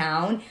best in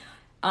town,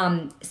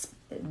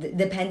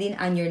 depending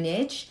on your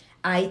niche,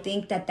 I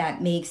think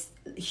that makes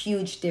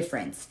huge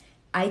difference.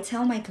 I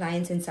tell my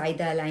clients inside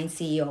the Align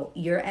CEO,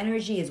 your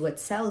energy is what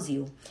sells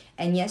you.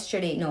 And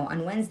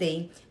on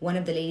Wednesday, one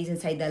of the ladies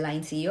inside the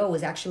Align CEO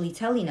was actually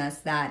telling us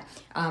that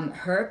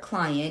her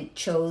client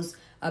chose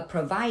a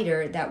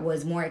provider that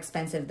was more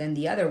expensive than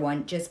the other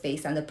one, just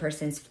based on the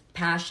person's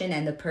passion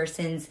and the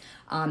person's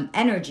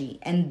energy.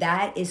 And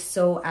that is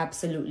so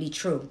absolutely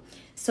true.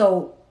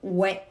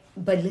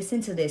 But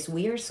listen to this.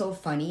 We are so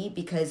funny,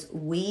 because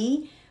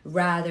we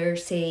rather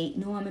say,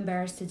 no, I'm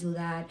embarrassed to do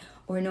that,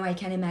 or no, I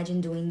can't imagine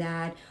doing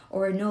that,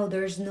 or no,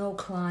 there's no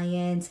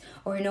clients,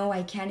 or no,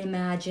 I can't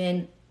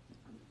imagine,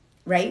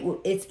 right?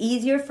 It's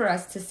easier for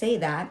us to say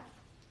that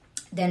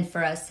than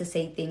for us to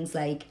say things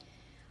like,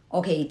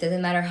 okay, it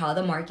doesn't matter how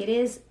the market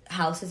is,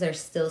 houses are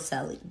still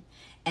selling.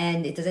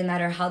 And it doesn't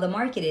matter how the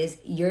market is,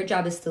 your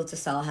job is still to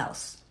sell a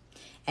house.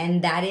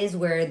 And that is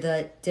where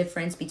the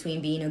difference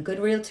between being a good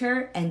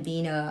realtor and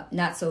being a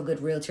not so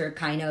good realtor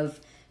kind of,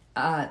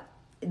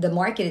 the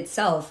market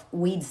itself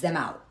weeds them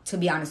out, to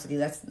be honest with you.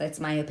 That's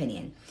my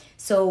opinion.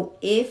 So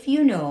if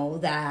you know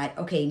that,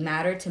 okay,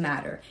 matter to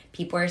matter,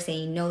 people are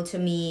saying no to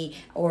me,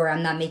 or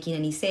I'm not making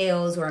any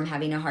sales, or I'm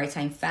having a hard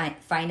time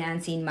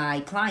financing my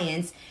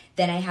clients,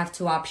 then I have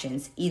two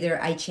options. Either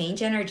I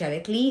change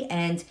energetically,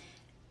 and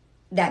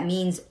that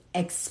means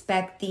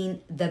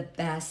expecting the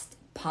best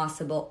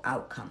possible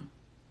outcome.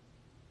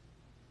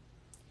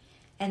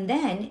 And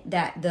then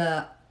that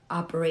the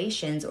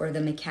operations or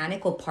the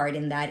mechanical part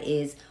in that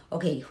is,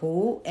 okay,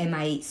 who am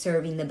I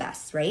serving the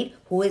best, right?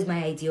 Who is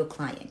my ideal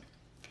client?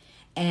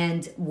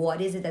 And what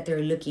is it that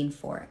they're looking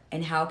for?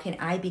 And how can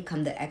I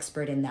become the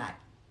expert in that?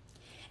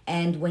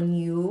 And when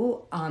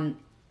you,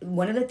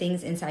 one of the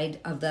things inside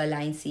of the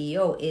Aligned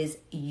CEO is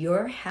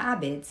your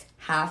habits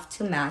have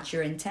to match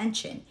your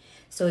intention.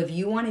 So if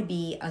you want to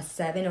be a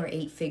 7 or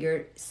 8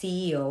 figure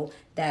CEO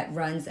that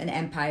runs an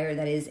empire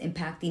that is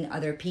impacting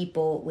other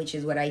people, which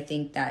is what I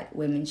think that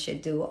women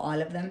should do,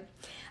 all of them,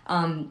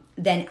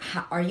 then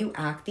are you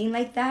acting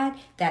like that?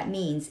 That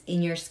means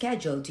in your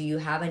schedule, do you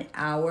have an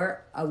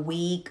hour a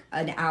week,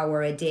 an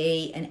hour a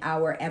day, an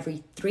hour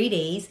every 3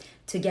 days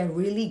to get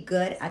really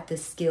good at the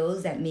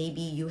skills that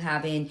maybe you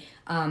haven't,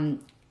 that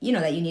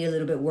you need a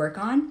little bit work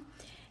on?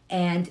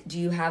 And do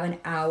you have an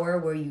hour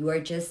where you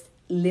are just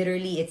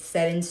literally, it's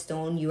set in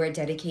stone, you are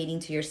dedicating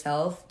to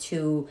yourself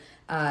to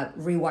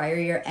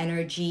rewire your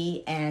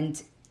energy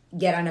and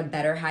get on a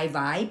better high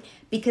vibe?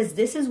 Because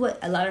this is what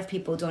a lot of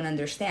people don't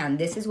understand.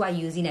 This is why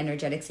using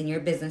energetics in your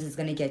business is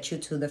going to get you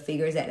to the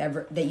figures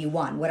that you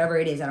want, whatever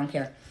it is, I don't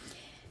care.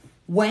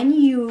 When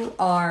you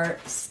are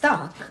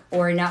stuck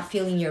or not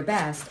feeling your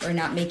best or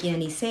not making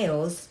any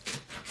sales,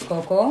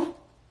 Coco,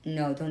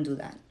 no, don't do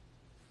that.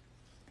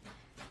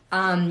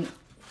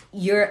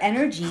 Your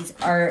energy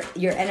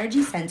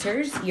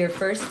centers, your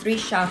first 3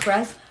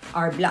 chakras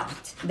are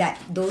blocked.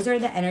 Those are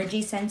the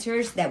energy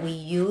centers that we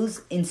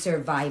use in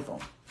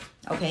survival.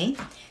 Okay?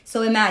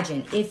 So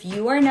imagine if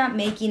you are not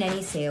making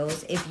any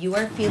sales, if you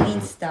are feeling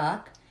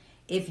stuck,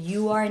 if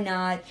you are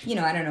not,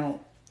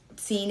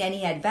 seeing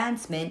any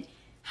advancement,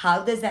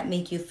 how does that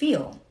make you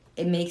feel?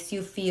 It makes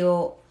you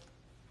feel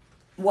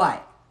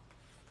what?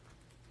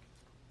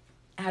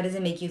 How does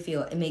it make you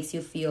feel? It makes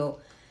you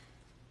feel,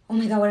 oh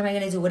my God, what am I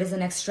going to do? What is the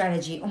next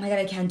strategy? Oh my God,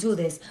 I can't do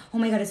this. Oh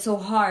my God, it's so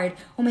hard.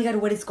 Oh my God,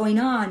 what is going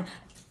on?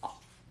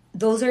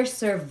 Those are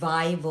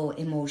survival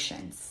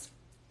emotions.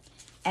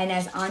 And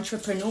as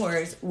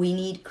entrepreneurs, we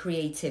need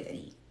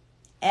creativity.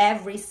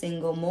 Every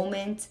single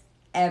moment,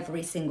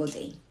 every single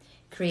day.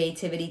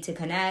 Creativity to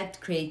connect,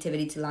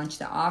 creativity to launch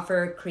the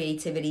offer,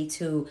 creativity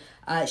to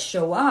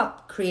show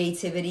up,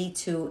 creativity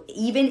to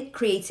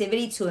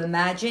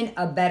imagine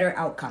a better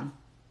outcome.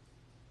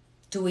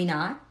 Do we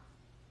not?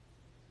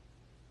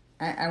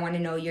 I want to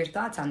know your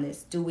thoughts on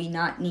this. Do we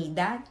not need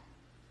that?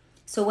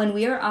 So when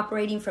we are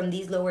operating from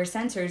these lower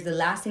centers, the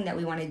last thing that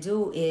we want to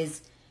do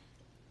is,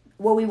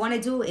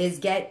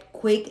 get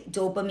quick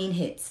dopamine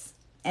hits.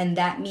 And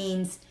that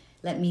means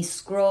let me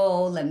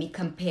scroll, let me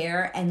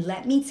compare, and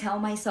let me tell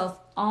myself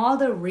all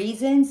the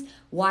reasons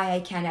why I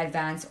can't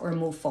advance or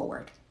move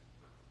forward.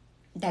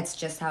 That's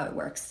just how it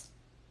works.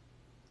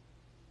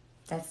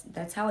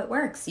 That's how it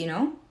works,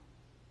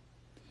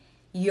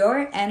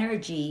 Your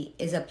energy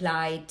is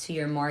applied to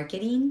your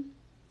marketing,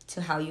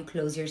 to how you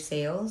close your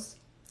sales,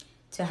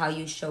 to how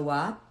you show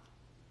up.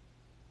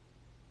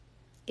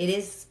 It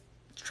is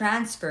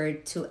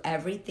transferred to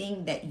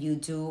everything that you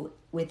do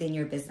within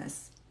your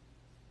business.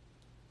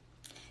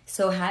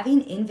 So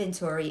having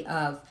inventory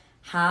of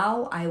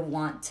how I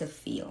want to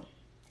feel,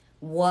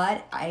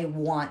 what I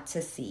want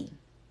to see,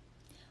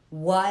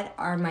 what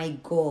are my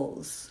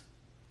goals,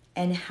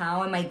 and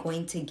how am I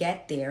going to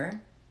get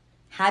there?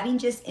 Having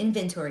just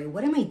inventory,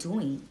 what am I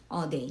doing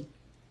all day?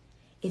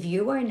 If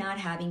you are not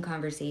having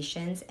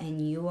conversations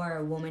and you are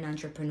a woman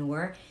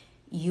entrepreneur,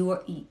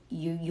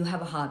 you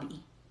have a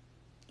hobby.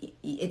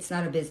 It's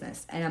not a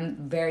business. And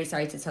I'm very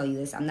sorry to tell you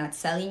this. I'm not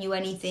selling you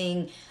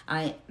anything.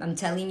 I'm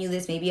telling you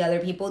this. Maybe other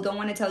people don't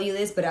want to tell you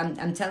this, but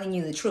I'm telling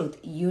you the truth.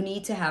 You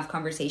need to have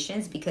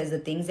conversations because the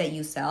things that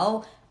you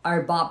sell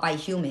are bought by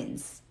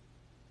humans.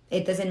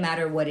 It doesn't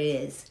matter what it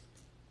is.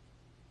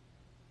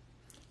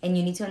 And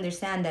you need to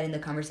understand that in the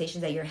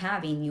conversations that you're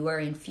having, you are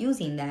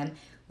infusing them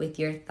with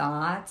your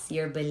thoughts,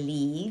 your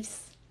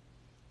beliefs,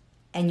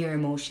 and your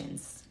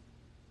emotions.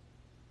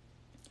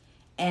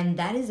 And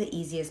that is the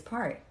easiest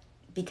part,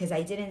 because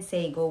I didn't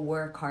say go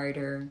work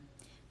harder,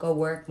 go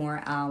work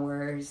more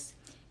hours,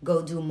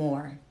 go do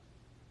more.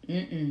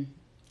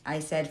 I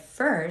said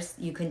first,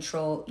 you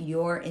control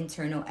your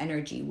internal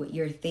energy, what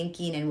you're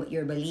thinking and what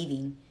you're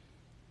believing.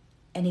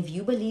 And if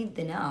you believed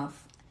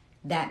enough,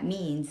 that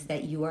means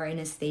that you are in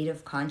a state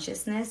of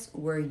consciousness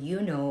where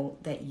you know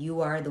that you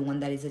are the one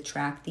that is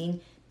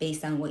attracting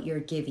based on what you're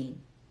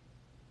giving.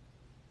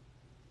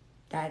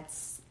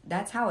 That's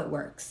how it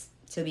works,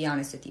 to be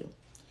honest with you.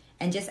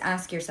 And just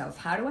ask yourself,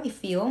 how do I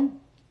feel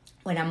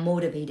when I'm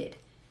motivated?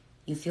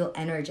 You feel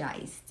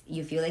energized.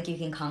 You feel like you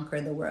can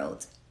conquer the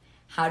world.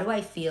 How do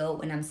I feel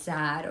when I'm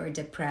sad or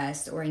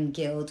depressed or in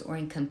guilt or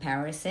in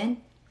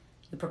comparison?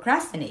 You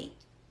procrastinate.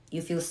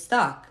 You feel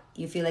stuck.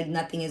 You feel like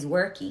nothing is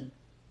working.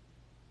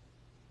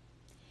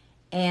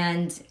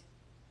 And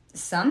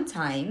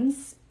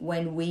sometimes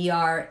when we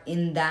are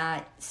in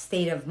that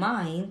state of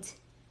mind,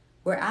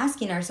 we're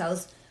asking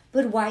ourselves,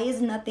 but why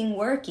is nothing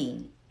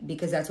working?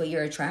 Because that's what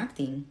you're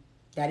attracting.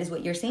 That is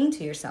what you're saying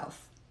to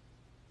yourself.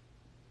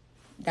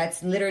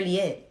 That's literally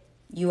it.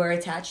 You are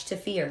attached to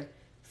fear.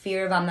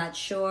 Fear of I'm not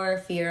sure,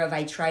 fear of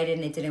I tried it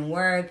and it didn't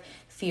work,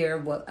 fear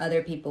of what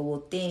other people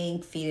will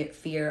think,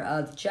 fear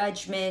of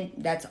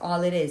judgment. That's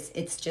all it is.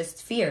 It's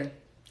just fear.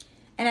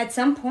 And at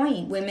some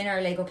point, women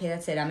are like, okay,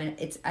 that's it.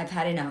 I've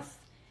had enough,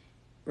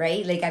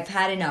 right? Like, I've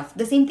had enough.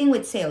 The same thing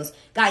with sales.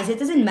 Guys, it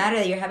doesn't matter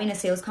that you're having a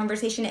sales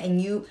conversation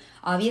and you,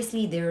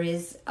 obviously there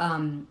is,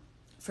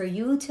 for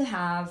you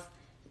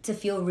to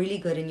feel really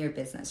good in your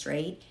business,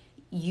 right?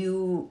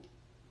 You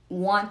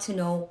want to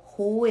know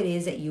who it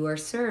is that you are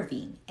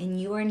serving. And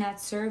you are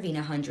not serving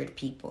 100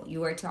 people.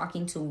 You are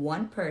talking to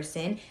one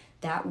person.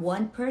 That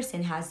one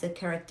person has the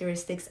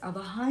characteristics of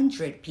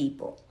 100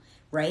 people,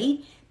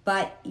 right?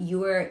 But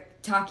you are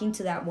talking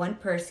to that one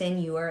person,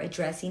 you are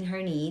addressing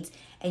her needs,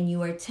 and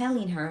you are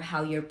telling her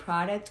how your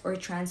product or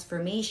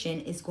transformation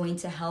is going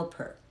to help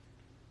her.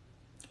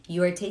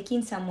 You are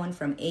taking someone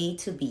from A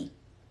to B.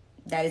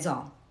 That is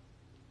all.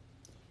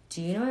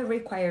 Do you know it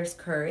requires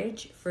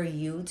courage for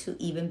you to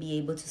even be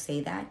able to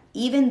say that?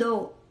 Even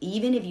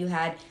if you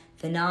had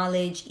the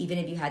knowledge, even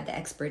if you had the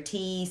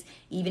expertise,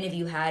 even if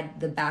you had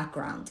the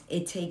background,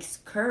 it takes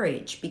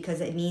courage because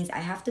it means I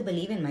have to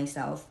believe in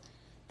myself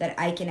that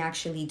I can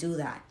actually do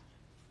that.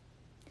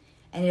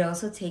 And it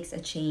also takes a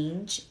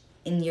change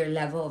in your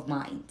level of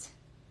mind.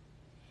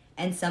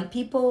 And some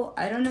people,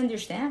 I don't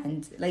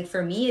understand. Like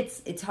for me,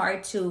 it's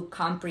hard to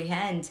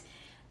comprehend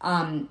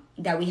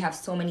that we have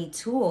so many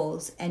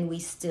tools and we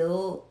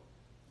still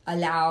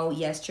allow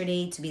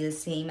yesterday to be the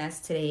same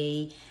as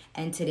today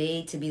and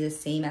today to be the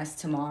same as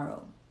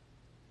tomorrow.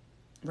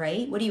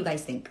 Right? What do you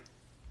guys think?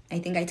 I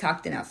think I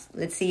talked enough.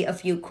 Let's see a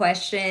few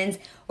questions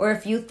or a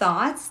few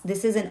thoughts.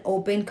 This is an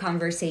open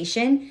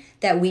conversation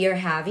that we are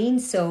having.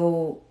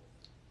 So,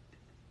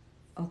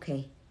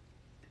 okay.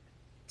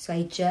 So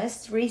I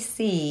just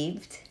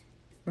received,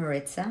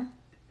 Maritza,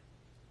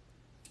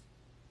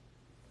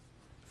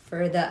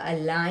 for the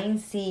Align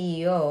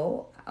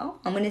CEO. Oh,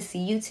 I'm going to see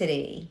you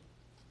today.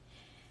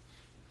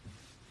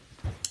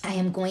 I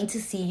am going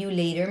to see you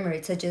later.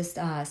 Maritza just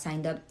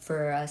signed up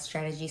for a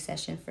strategy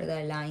session for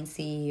the Align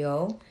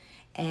CEO.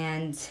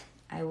 And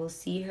I will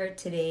see her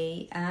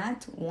today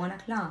at 1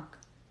 o'clock.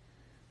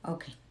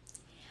 Okay.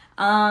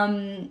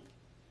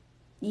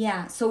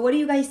 Yeah, so what do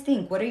you guys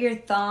think? What are your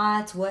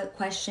thoughts? What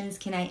questions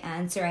can I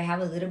answer? I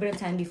have a little bit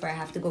of time before I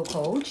have to go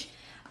coach.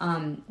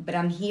 But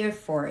I'm here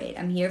for it.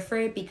 I'm here for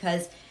it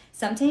because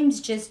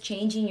sometimes just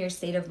changing your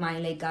state of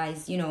mind, like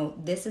guys, you know,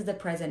 this is the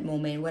present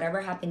moment.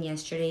 Whatever happened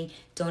yesterday,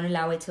 don't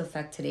allow it to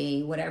affect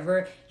today.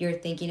 Whatever you're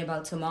thinking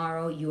about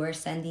tomorrow, you are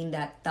sending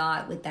that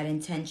thought with that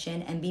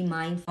intention and be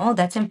mindful. Oh,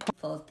 that's important.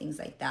 Of things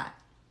like that.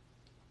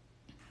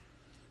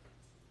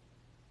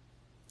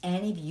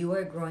 And if you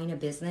are growing a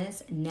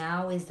business,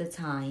 now is the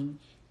time.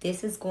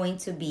 This is going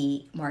to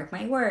be, mark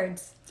my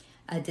words,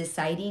 a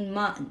deciding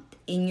month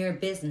in your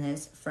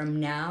business from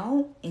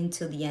now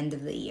until the end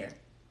of the year.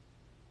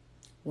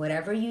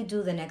 Whatever you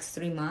do the next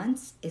 3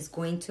 months is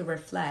going to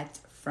reflect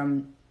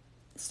from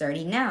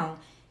starting now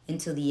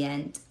until the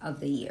end of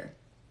the year.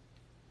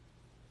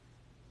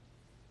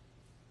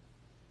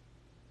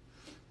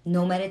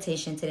 No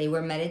meditation today.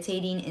 We're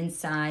meditating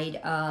inside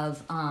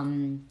of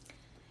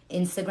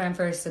Instagram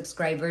for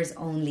subscribers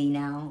only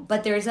now.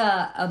 But there's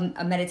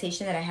a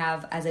meditation that I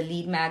have as a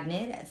lead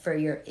magnet for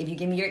if you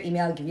give me your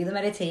email, I'll give you the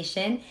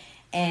meditation.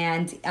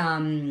 And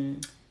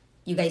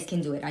you guys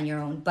can do it on your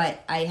own.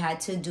 But I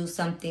had to do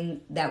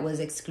something that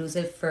was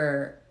exclusive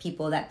for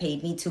people that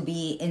paid me to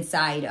be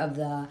inside of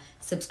the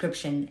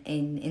subscription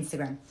in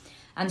Instagram.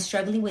 I'm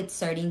struggling with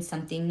starting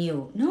something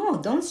new.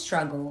 No, don't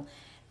struggle.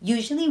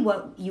 Usually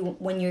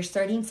when you're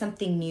starting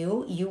something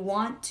new, you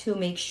want to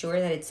make sure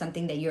that it's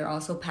something that you're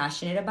also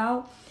passionate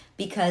about,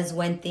 because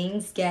when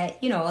things get,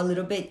 a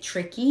little bit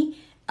tricky,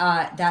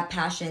 that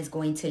passion is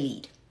going to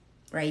lead,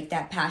 right?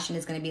 That passion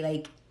is going to be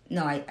like,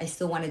 no, I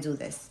still want to do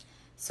this.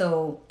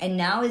 So, and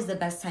now is the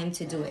best time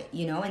to do it,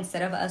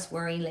 instead of us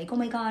worrying like, oh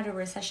my God, a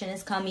recession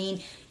is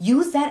coming.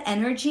 Use that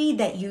energy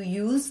that you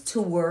use to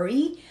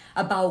worry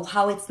about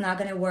how it's not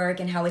going to work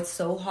and how it's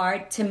so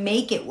hard to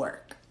make it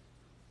work.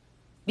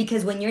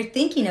 Because when you're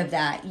thinking of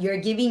that, you're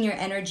giving your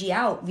energy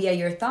out via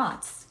your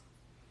thoughts.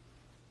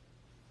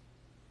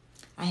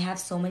 I have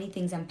so many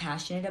things I'm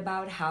passionate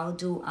about. How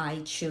do I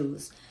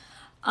choose?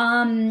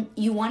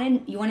 You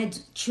want to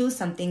choose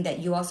something that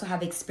you also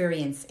have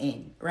experience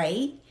in,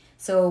 right?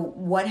 So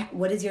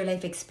what is your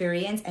life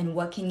experience, and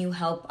what can you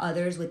help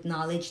others with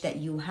knowledge that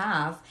you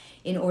have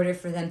in order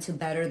for them to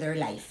better their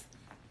life?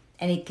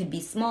 And it could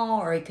be small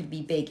or it could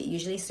be big. It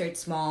usually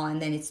starts small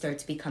and then it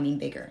starts becoming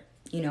bigger,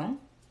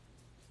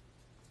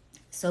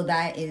 So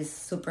that is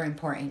super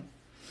important.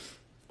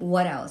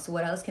 What else?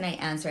 What else can I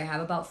answer? I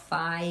have about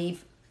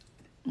 5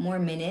 more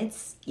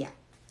minutes. Yeah,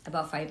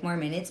 about 5 more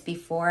minutes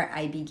before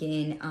I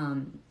begin,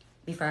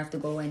 before I have to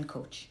go and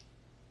coach.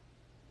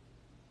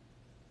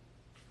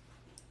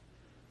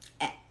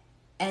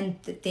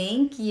 And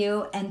thank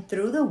you. And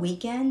through the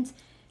weekend,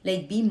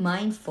 be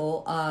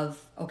mindful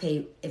of,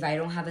 okay, if I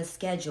don't have a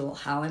schedule,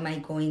 how am I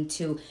going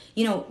to,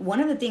 one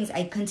of the things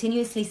I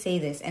continuously say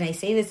this, and I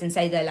say this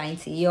inside the Align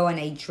CEO, and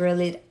I drill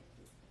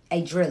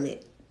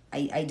it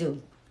I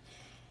do.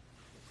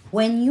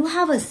 When you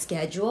have a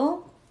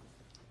schedule,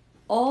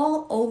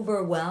 all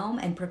overwhelm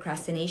and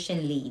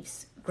procrastination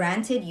leaves.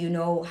 Granted, you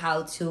know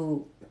how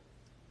to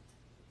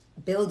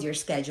build your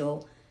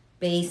schedule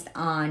based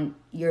on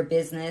your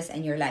business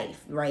and your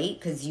life, right?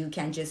 Because you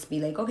can't just be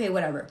like, okay,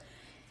 whatever.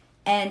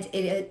 And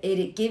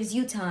it gives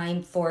you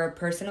time for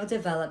personal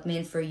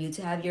development, for you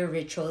to have your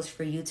rituals,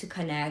 for you to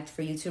connect,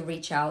 for you to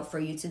reach out, for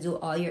you to do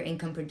all your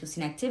income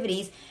producing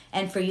activities,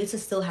 and for you to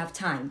still have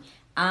time.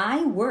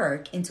 I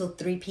work until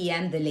 3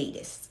 p.m. the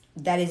latest.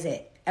 That is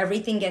it.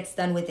 Everything gets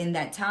done within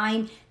that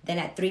time. Then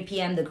at 3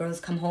 p.m. the girls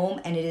come home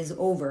and it is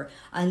over.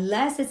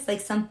 Unless it's like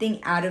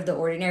something out of the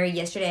ordinary.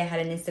 Yesterday I had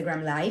an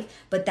Instagram live,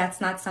 but that's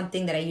not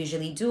something that I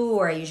usually do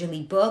or I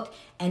usually book,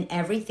 and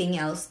everything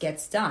else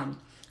gets done.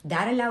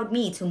 That allowed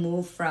me to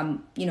move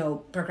from,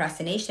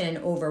 procrastination and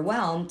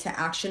overwhelm to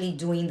actually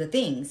doing the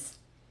things.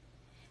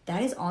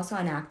 That is also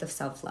an act of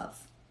self-love.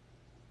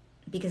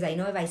 Because I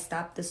know if I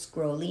stopped the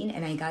scrolling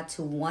and I got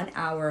to 1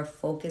 hour of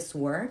focused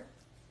work,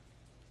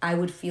 I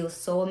would feel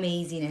so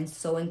amazing and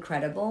so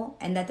incredible.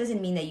 And that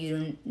doesn't mean that you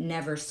don't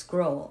never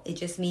scroll. It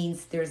just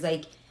means there's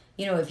like,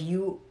 if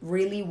you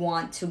really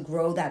want to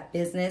grow that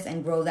business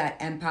and grow that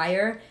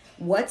empire,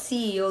 what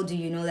CEO do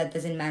you know that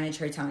doesn't manage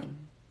her time?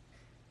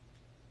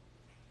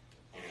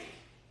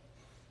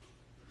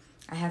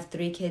 I have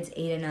 3 kids,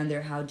 8 and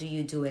under. How do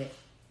you do it?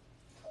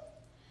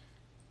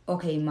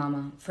 Okay,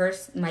 mama.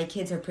 First, my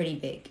kids are pretty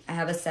big. I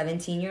have a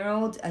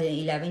 17-year-old, an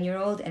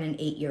 11-year-old, and an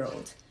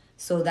 8-year-old.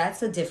 So that's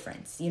the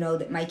difference.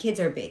 My kids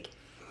are big.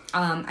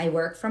 I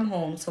work from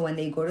home. So when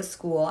they go to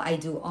school, I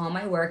do all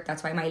my work.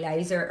 That's why my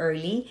lives are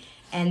early.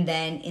 And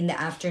then in the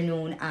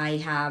afternoon, I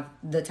have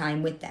the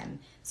time with them.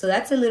 So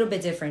that's a little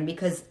bit different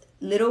because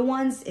little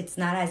ones, it's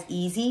not as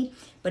easy.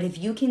 But if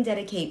you can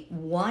dedicate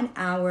 1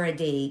 hour a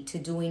day to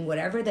doing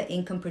whatever the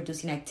income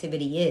producing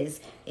activity is,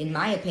 in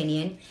my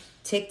opinion,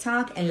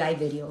 TikTok and live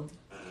video,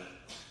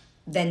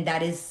 then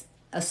that is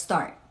a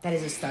start. That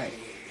is a start.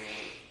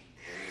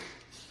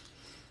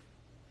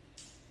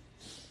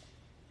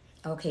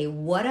 Okay,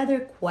 what other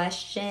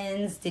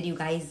questions did you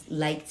guys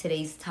like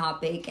today's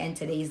topic and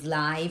today's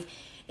live?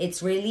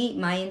 It's really,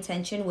 my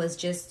intention was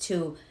just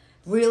to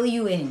reel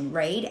you in,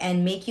 right?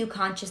 And make you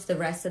conscious the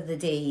rest of the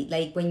day.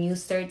 Like when you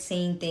start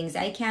saying things,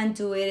 I can't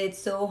do it,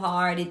 it's so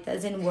hard, it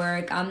doesn't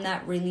work, I'm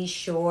not really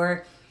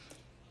sure.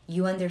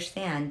 You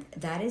understand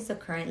that is the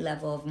current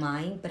level of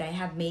mind, but I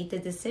have made the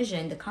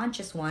decision, the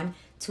conscious one,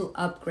 to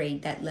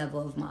upgrade that level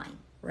of mind,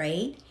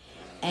 right?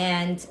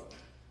 And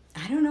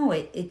I don't know,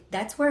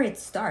 that's where it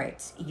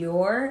starts.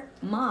 Your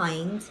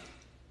mind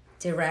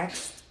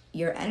directs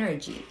your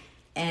energy,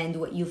 and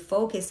what you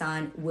focus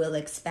on will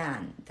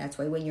expand. That's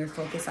why when you're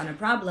focused on a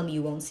problem,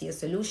 you won't see a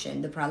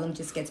solution. The problem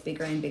just gets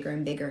bigger and bigger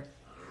and bigger.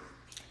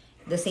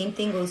 The same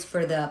thing goes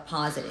for the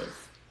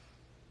positive.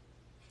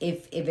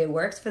 If it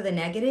works for the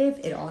negative,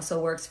 it also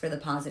works for the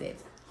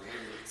positive.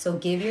 So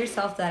give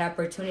yourself that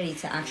opportunity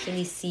to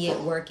actually see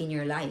it work in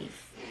your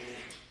life,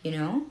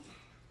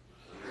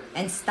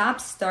 And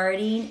stop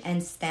starting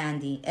and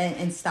standing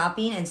and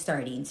stopping and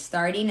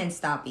starting and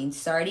stopping,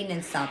 starting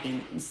and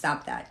stopping, and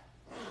stop that.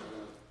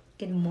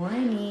 Good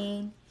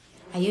morning.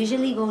 I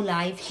usually go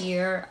live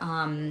here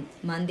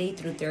Monday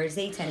through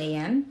Thursday, 10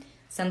 a.m.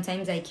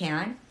 Sometimes I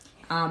can,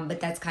 but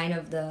that's kind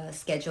of the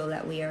schedule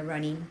that we are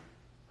running.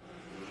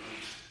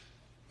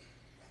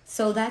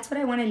 So that's what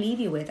I want to leave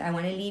you with. I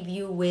want to leave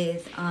you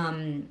with,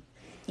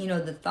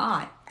 the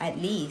thought,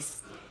 at least.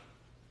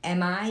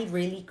 Am I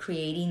really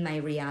creating my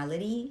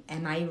reality?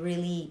 Am I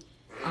really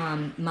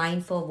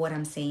mindful of what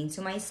I'm saying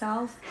to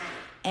myself?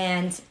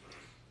 And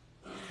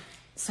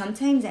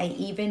sometimes I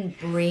even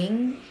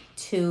bring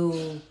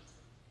to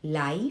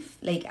life,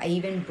 like I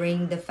even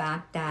bring the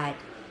fact that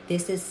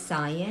this is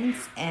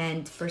science,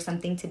 and for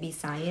something to be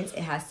science,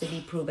 it has to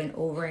be proven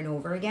over and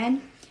over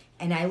again.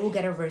 And I will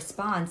get a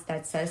response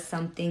that says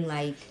something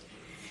like,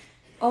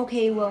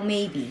 okay, well,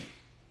 maybe.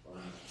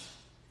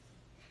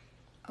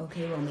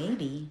 Okay, well,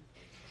 maybe.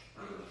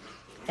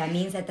 That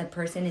means that the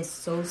person is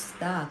so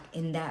stuck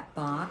in that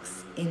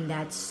box, in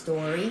that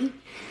story,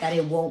 that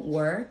it won't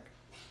work,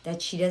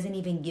 that she doesn't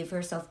even give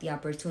herself the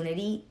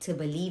opportunity to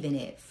believe in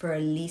it for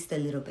at least a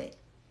little bit.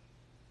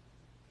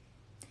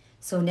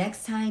 So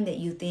next time that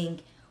you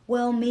think,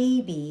 well,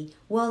 maybe,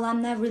 well,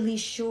 I'm not really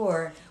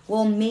sure,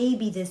 well,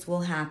 maybe this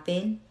will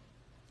happen.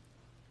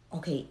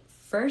 Okay,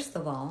 first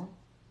of all,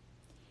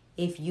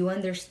 if you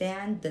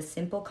understand the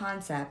simple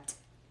concept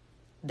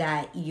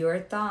that your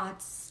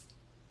thoughts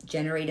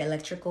generate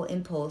electrical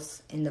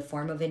impulse in the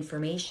form of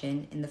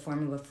information, in the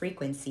form of a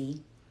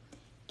frequency,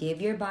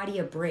 give your body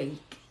a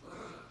break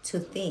to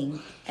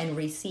think and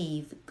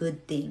receive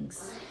good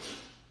things.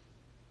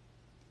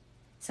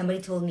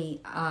 Somebody told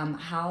me,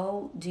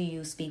 how do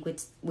you speak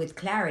with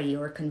clarity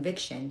or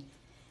conviction?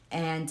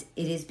 And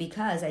it is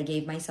because I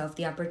gave myself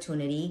the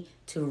opportunity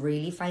to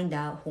really find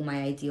out who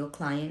my ideal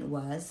client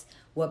was,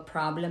 what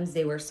problems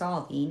they were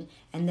solving,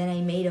 and then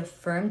I made a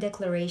firm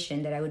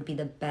declaration that I would be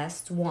the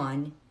best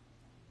one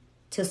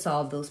to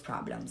solve those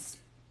problems.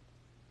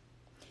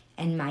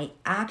 and my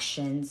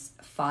actions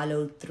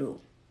followed through.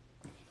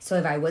 So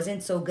if I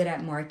wasn't so good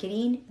at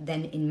marketing,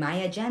 then in my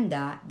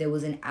agenda, there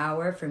was an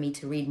hour for me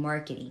to read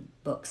marketing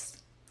books.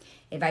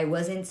 If I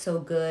wasn't so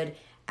good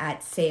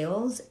at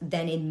sales,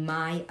 then in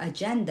my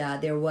agenda,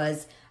 there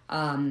was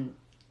an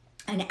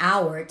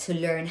hour to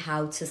learn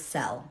how to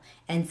sell.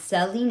 And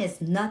selling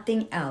is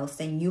nothing else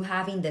than you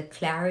having the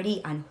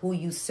clarity on who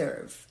you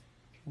serve.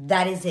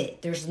 That is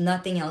it. There's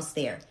nothing else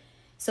there.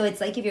 So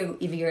it's like if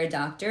you're a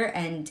doctor,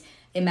 and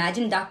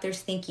imagine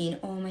doctors thinking,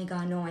 oh my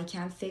God, no, I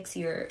can't fix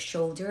your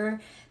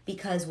shoulder,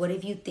 because what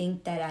if you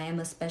think that I am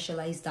a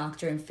specialized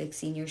doctor in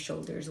fixing your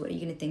shoulders? What are you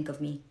going to think of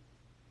me?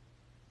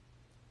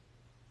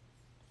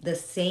 The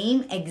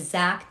same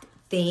exact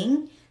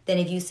thing. Then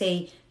if you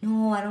say,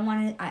 no, I don't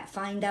want to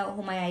find out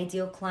who my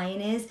ideal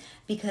client is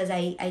because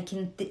I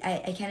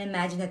can't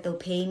imagine that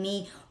they'll pay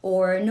me,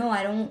 or no,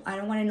 I don't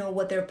want to know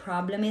what their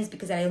problem is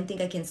because I don't think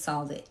I can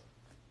solve it.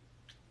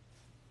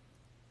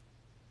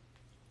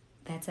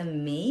 That's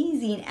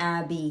amazing,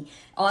 Abby.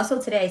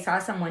 Also today I saw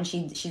someone,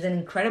 she's an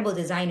incredible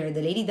designer.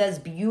 The lady does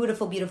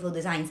beautiful, beautiful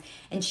designs,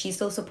 and she's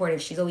so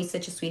supportive. She's always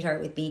such a sweetheart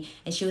with me.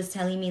 And she was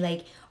telling me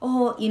like,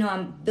 oh,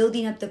 I'm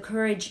building up the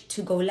courage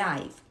to go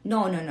live.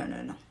 No.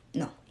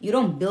 You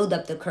don't build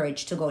up the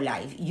courage to go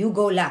live. You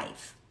go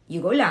live.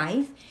 You go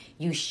live,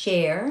 you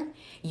share,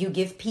 you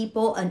give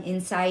people an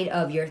insight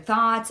of your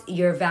thoughts,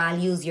 your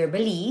values, your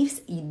beliefs,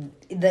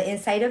 the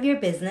insight of your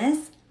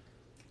business,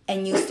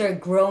 and you start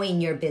growing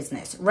your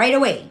business right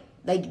away.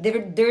 Like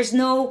there's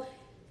no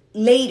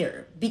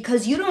later,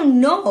 because you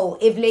don't know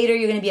if later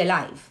you're going to be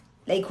alive.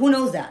 Like, who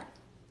knows that?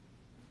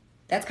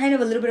 That's kind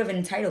of a little bit of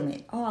an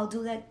entitlement. Oh, I'll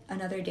do that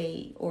another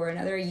day or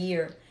another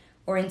year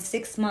or in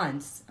 6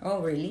 months.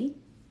 Oh, really?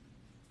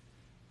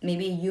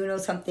 Maybe you know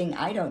something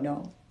I don't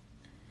know.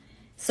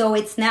 So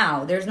it's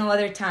now. There's no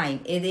other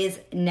time. It is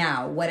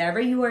now. Whatever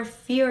you are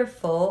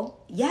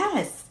fearful,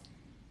 yes.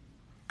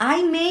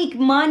 I make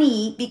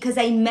money because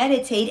I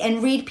meditate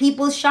and read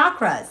people's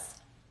chakras.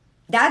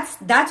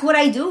 That's what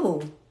I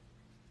do,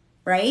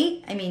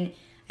 right? I mean,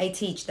 I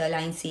teach the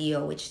Aligned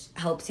CEO, which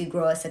helps you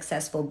grow a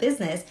successful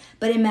business.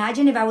 But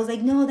imagine if I was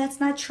like, no, that's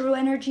not true.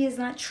 Energy is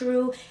not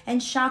true.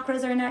 And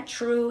chakras are not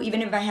true.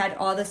 Even if I had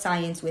all the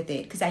science with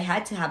it, because I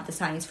had to have the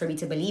science for me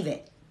to believe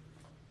it.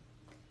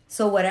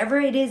 So whatever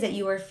it is that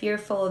you are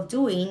fearful of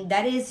doing,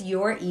 that is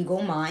your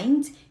ego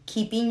mind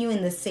keeping you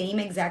in the same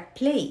exact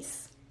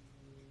place.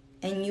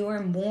 And you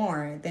are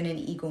more than an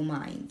ego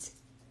mind.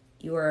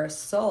 You are a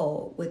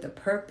soul with a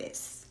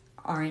purpose.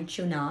 Aren't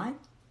you not?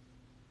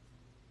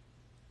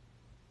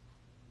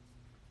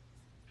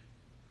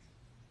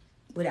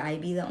 Would I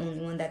be the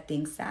only one that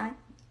thinks that?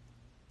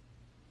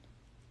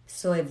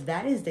 So if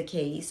that is the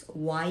case,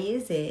 why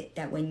is it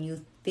that when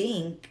you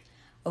think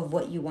of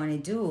what you want to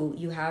do,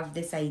 you have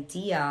this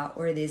idea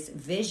or this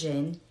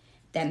vision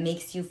that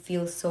makes you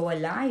feel so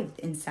alive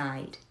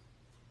inside?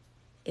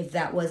 If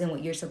that wasn't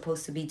what you're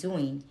supposed to be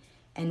doing.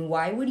 And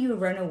why would you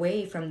run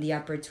away from the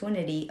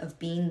opportunity of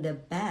being the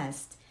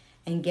best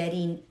and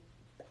getting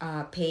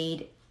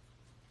paid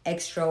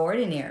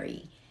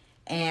extraordinary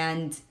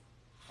and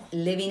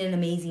living an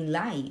amazing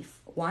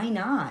life? Why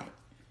not?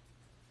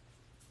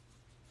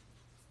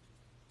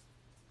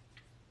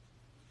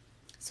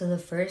 So the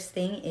first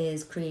thing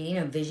is creating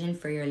a vision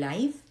for your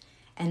life.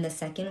 And the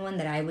second one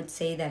that I would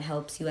say that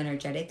helps you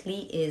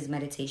energetically is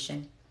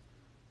meditation.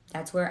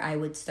 That's where I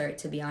would start,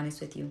 to be honest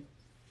with you.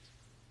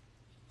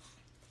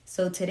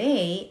 So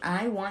today,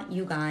 I want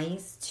you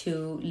guys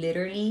to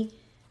literally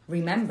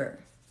remember,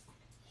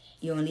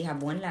 you only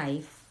have one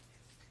life.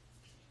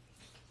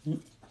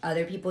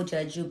 Other people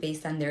judge you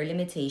based on their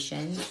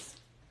limitations.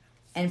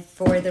 And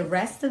for the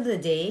rest of the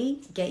day,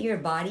 get your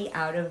body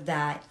out of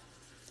that,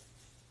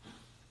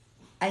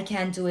 I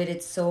can't do it,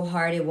 it's so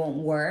hard, it won't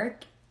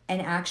work.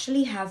 And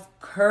actually have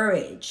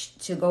courage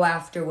to go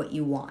after what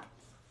you want.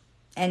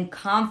 And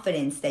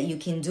confidence that you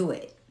can do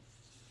it.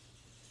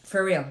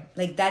 For real.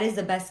 Like, that is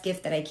the best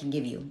gift that I can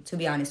give you, to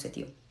be honest with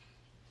you.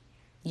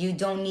 You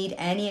don't need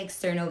any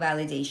external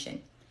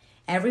validation.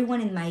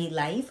 Everyone in my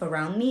life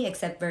around me,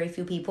 except very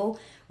few people,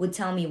 would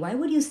tell me, why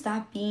would you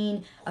stop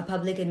being a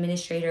public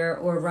administrator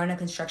or run a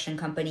construction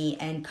company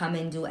and come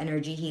and do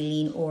energy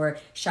healing or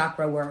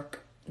chakra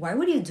work? Why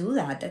would you do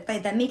that?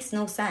 That makes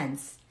no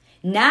sense.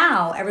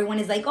 Now, everyone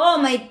is like, oh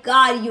my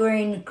God, you are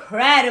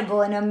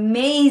incredible and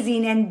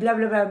amazing and blah,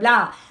 blah, blah,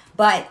 blah.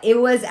 But it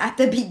was at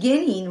the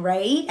beginning,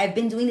 right? I've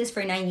been doing this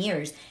for 9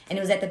 years. And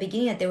it was at the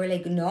beginning that they were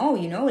like, no,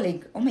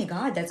 like, oh my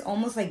God, that's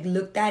almost like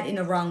looked at in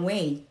a wrong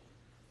way.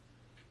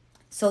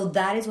 So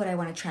that is what I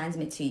want to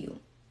transmit to you.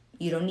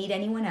 You don't need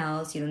anyone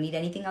else. You don't need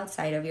anything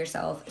outside of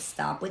yourself.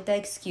 Stop with the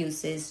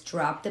excuses.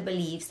 Drop the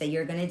beliefs that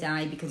you're going to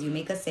die because you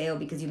make a sale,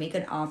 because you make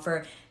an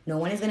offer. No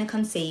one is going to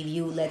come save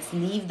you. Let's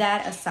leave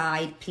that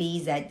aside,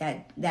 please.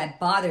 That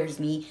bothers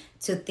me,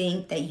 to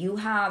think that you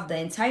have the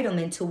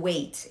entitlement to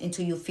wait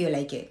until you feel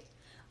like it.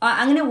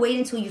 I'm going to wait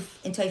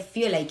until I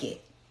feel like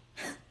it.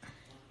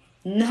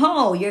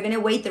 No, you're going to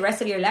wait the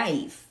rest of your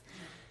life.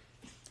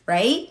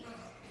 Right?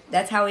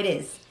 That's how it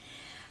is.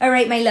 All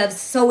right, my loves.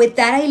 So with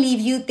that, I leave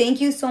you.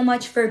 Thank you so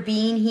much for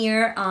being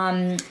here.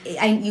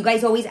 You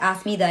guys always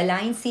ask me the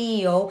Align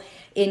CEO.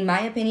 In my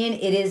opinion,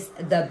 it is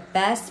the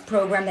best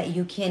program that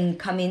you can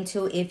come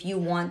into if you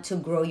want to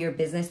grow your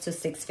business to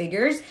six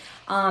figures.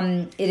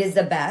 It is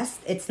the best.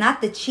 It's not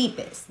the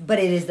cheapest, but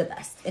it is the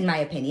best in my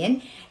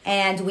opinion.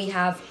 And we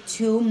have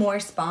 2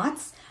 more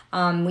spots.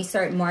 We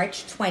start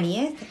March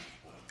 20th.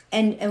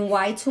 And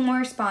why 2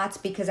 more spots?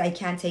 Because I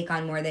can't take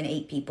on more than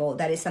 8 people.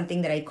 That is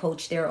something that I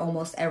coach there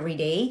almost every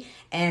day.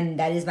 And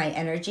that is my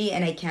energy.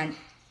 And I can't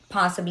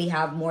possibly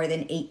have more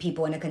than 8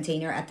 people in a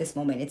container at this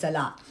moment. It's a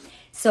lot.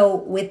 So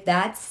with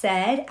that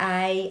said,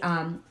 I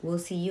will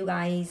see you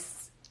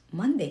guys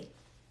Monday.